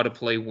how to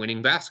play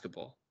winning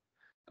basketball.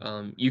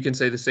 You can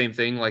say the same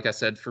thing, like I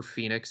said, for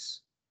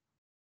Phoenix.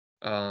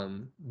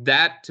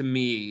 That, to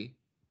me,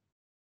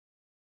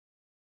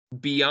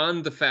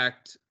 beyond the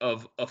fact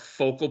of a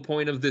focal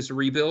point of this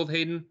rebuild,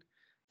 Hayden,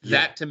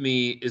 that, to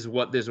me, is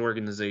what this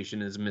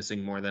organization is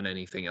missing more than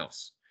anything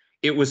else.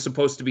 It was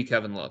supposed to be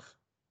Kevin Love.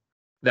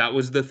 That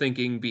was the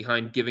thinking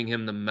behind giving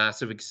him the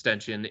massive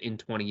extension in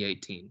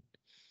 2018.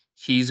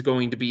 He's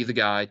going to be the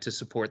guy to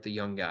support the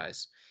young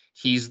guys.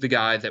 He's the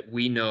guy that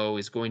we know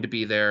is going to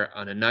be there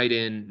on a night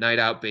in, night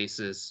out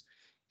basis,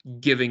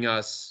 giving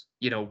us,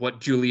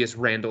 what Julius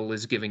Randle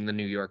is giving the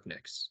New York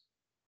Knicks.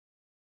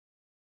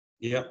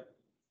 Yep.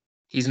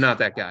 He's not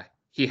that guy.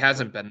 He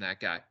hasn't been that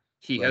guy.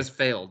 He has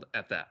failed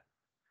at that.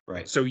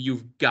 Right. So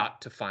you've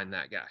got to find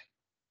that guy.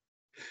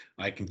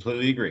 I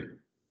completely agree.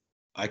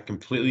 I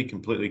completely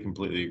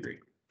agree.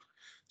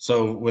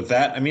 So with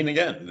that, I mean,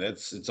 again,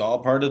 it's all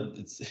part of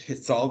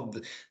it's all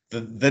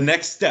the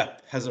next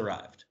step has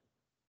arrived.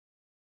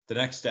 The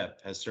next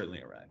step has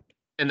certainly arrived,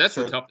 and that's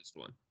the toughest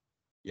one.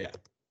 Yeah.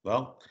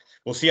 Well,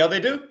 we'll see how they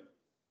do.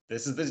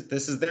 This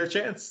is their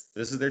chance.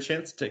 This is their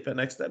chance to take that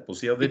next step. We'll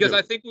see how they do. Because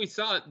I think we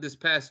saw it this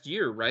past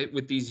year, right,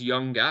 with these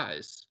young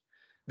guys.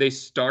 They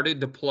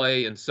started to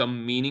play in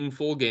some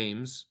meaningful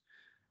games.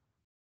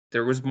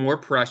 There was more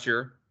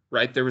pressure,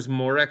 right? There was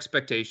more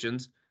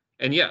expectations,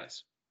 and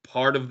yes,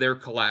 part of their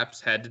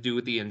collapse had to do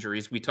with the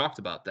injuries. We talked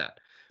about that.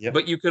 Yep.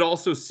 But you could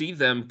also see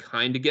them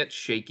kind of get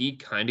shaky,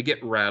 kind of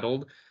get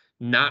rattled,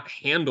 not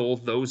handle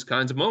those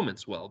kinds of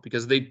moments well,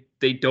 because they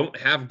don't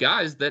have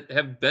guys that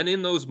have been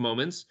in those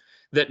moments,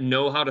 that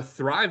know how to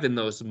thrive in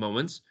those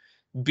moments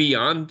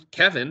beyond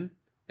Kevin,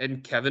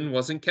 and Kevin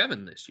wasn't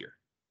Kevin this year.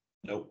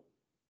 Nope.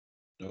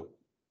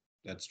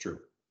 That's true.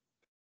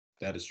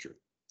 That is true.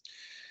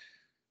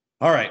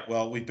 All right.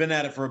 Well, we've been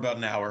at it for about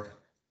an hour.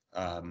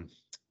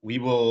 We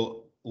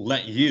will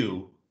let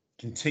you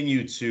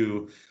continue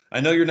to, I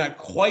know you're not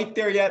quite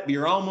there yet, but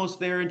you're almost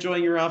there,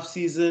 enjoying your off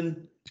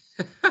season,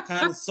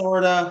 kind of,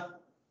 sort of.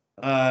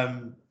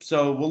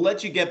 So we'll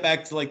let you get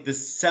back to like the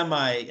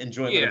semi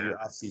enjoyment of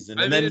your off season.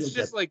 And then it's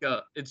just like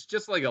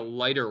a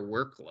lighter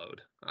workload.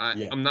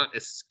 I'm not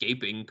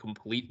escaping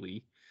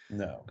completely.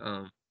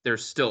 No.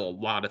 There's still a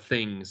lot of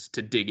things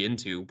to dig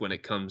into when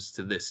it comes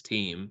to this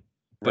team,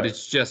 but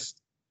it's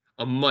just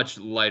a much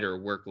lighter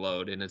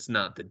workload, and it's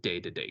not the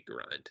day-to-day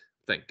grind.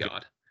 Thank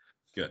God.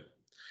 Good.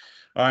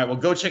 All right. Well,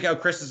 go check out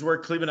Chris's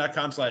work,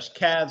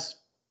 cleveland.com/Cavs.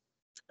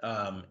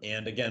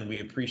 And again, we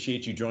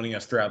appreciate you joining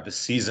us throughout this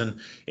season,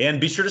 and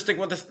be sure to stick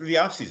with us through the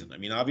offseason. I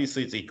mean,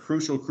 obviously it's a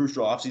crucial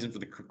offseason for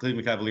the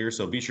Cleveland Cavaliers,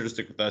 so be sure to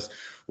stick with us.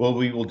 Well,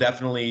 we will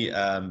definitely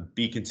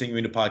be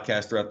continuing to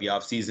podcast throughout the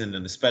offseason,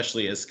 and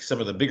especially as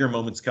some of the bigger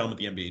moments come with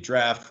the NBA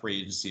draft,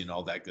 free agency, and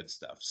all that good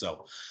stuff.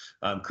 So,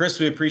 Chris,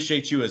 we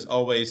appreciate you as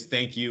always.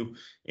 Thank you.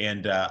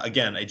 And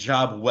again, a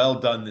job well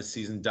done this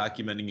season,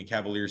 documenting a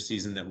Cavaliers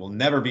season that will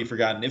never be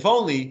forgotten, if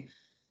only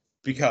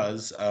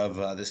because of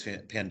this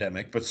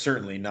pandemic, but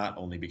certainly not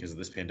only because of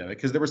this pandemic,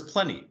 because there was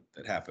plenty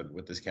that happened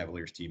with this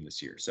Cavaliers team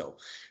this year. So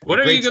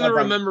what are you going to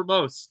remember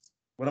most?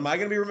 What am I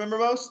going to be remember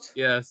most?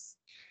 Yes.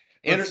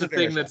 Anderson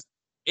Varejao.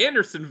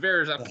 Anderson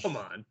Varejao. Come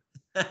on.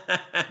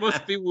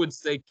 Most people would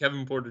say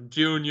Kevin Porter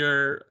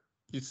Jr.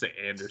 You'd say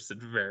Anderson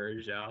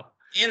Varejao.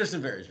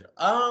 Anderson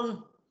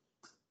Varejao.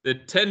 The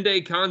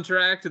 10-day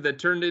contract that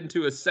turned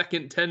into a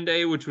second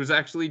 10-day, which was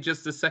actually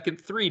just a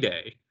second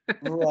 3-day.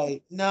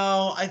 Right.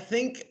 No, I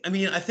think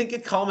a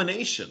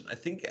culmination.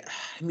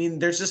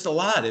 There's just a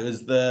lot. It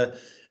was the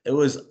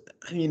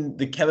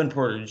Kevin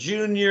Porter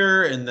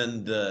Jr. and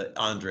then the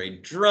Andre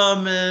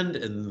Drummond,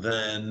 and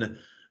then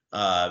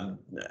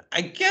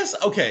I guess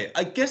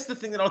the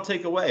thing that I'll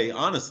take away,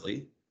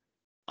 honestly,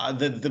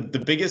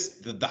 the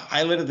biggest, the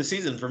highlight of the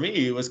season for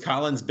me was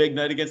Colin's big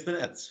night against the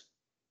Nets.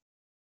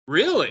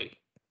 Really?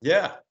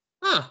 Yeah.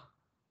 Huh.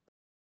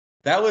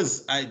 That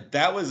was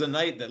a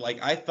night that,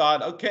 like, I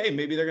thought, okay,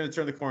 maybe they're going to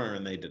turn the corner,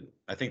 and they didn't.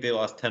 I think they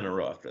lost 10 in a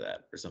row after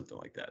that or something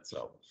like that.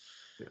 So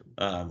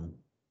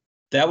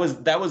that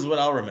was what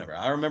I'll remember.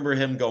 I remember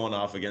him going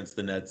off against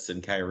the Nets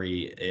and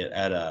Kyrie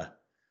I'll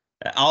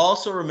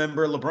also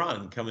remember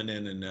LeBron coming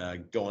in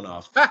and going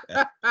off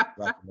at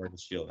Rocket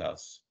Mortgage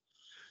Fieldhouse.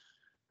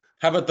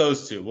 How about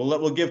those two?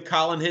 We'll give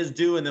Colin his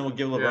due, and then we'll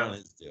give LeBron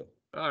his due.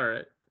 All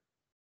right.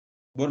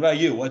 What about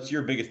you? What's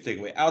your biggest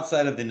takeaway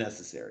outside of the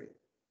necessary?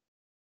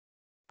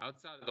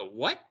 Outside of the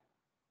what?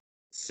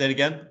 Say it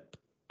again.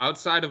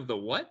 Outside of the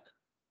what?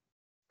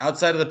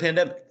 Outside of the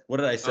pandemic. What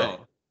did I say?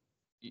 Oh,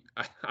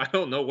 I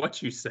don't know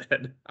what you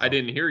said. I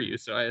didn't hear you,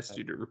 so I asked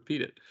you to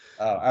repeat it.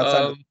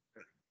 Outside.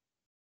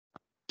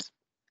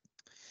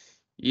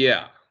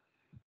 Yeah.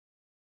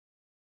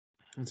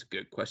 That's a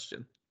good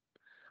question.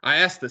 I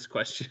asked this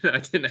question. I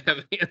didn't have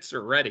an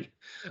answer ready.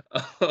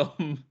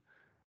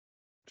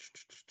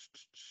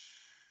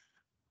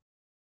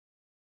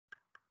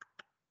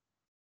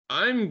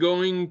 I'm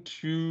going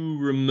to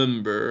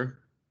remember.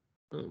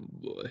 Oh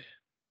boy,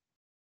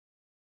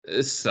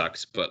 this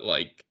sucks, but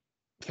like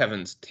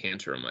Kevin's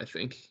tantrum, I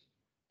think.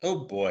 Oh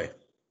boy.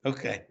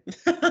 Okay.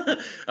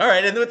 All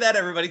right. And with that,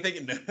 everybody, thank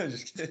you. No, I'm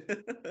just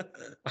kidding.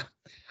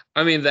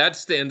 I mean, that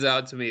stands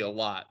out to me a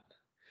lot.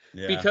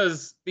 Yeah.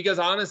 Because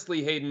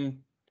honestly, Hayden,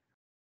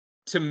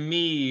 to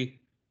me,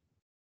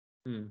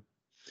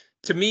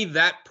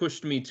 that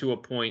pushed me to a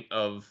point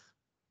of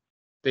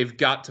they've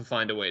got to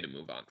find a way to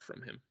move on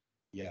from him.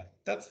 Yeah,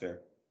 that's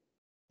fair.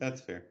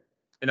 That's fair.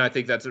 And I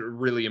think that's a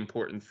really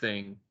important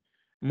thing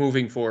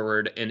moving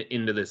forward and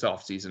into this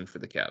offseason for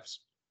the Cavs.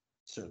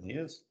 Certainly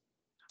is.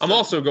 I'm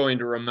also going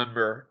to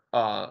remember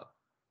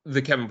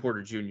the Kevin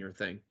Porter Jr.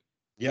 thing.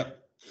 Yep.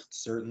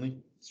 Certainly.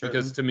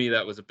 Because to me,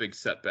 that was a big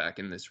setback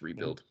in this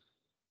rebuild.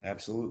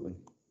 Absolutely.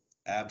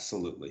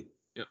 Absolutely.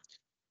 Yep.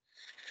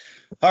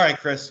 All right,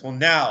 Chris. Well,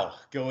 now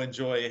go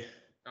enjoy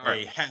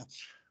a half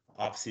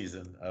off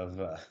season of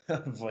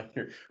like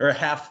or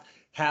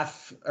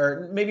half,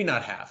 or maybe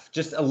not half,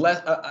 just a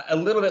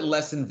little bit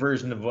lessened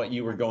version of what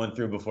you were going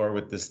through before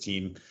with this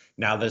team.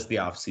 Now there's the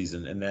off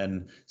season, and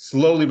then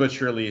slowly but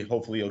surely,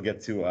 hopefully you'll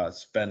get to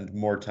spend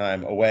more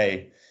time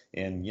away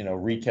and,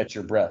 recatch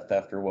your breath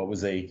after what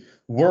was a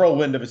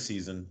whirlwind of a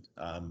season.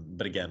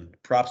 But again,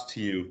 props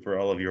to you for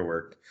all of your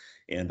work,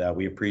 and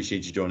we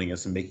appreciate you joining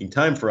us and making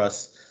time for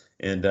us.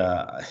 And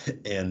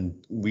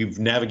we've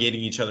navigating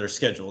each other's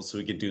schedules so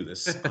we could do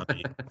this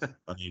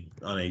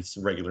on a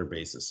regular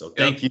basis. So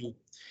thank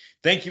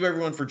you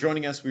everyone for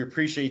joining us. We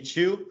appreciate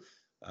you.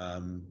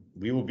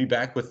 We will be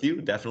back with you,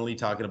 definitely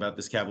talking about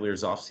this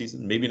Cavaliers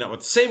offseason. Maybe not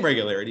with the same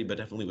regularity, but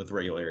definitely with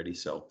regularity.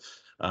 So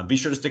be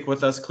sure to stick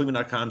with us.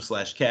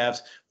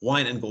 Cleveland.com/Cavs,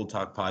 Wine and Gold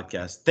Talk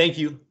podcast. Thank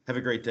you. Have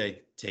a great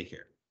day. Take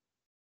care.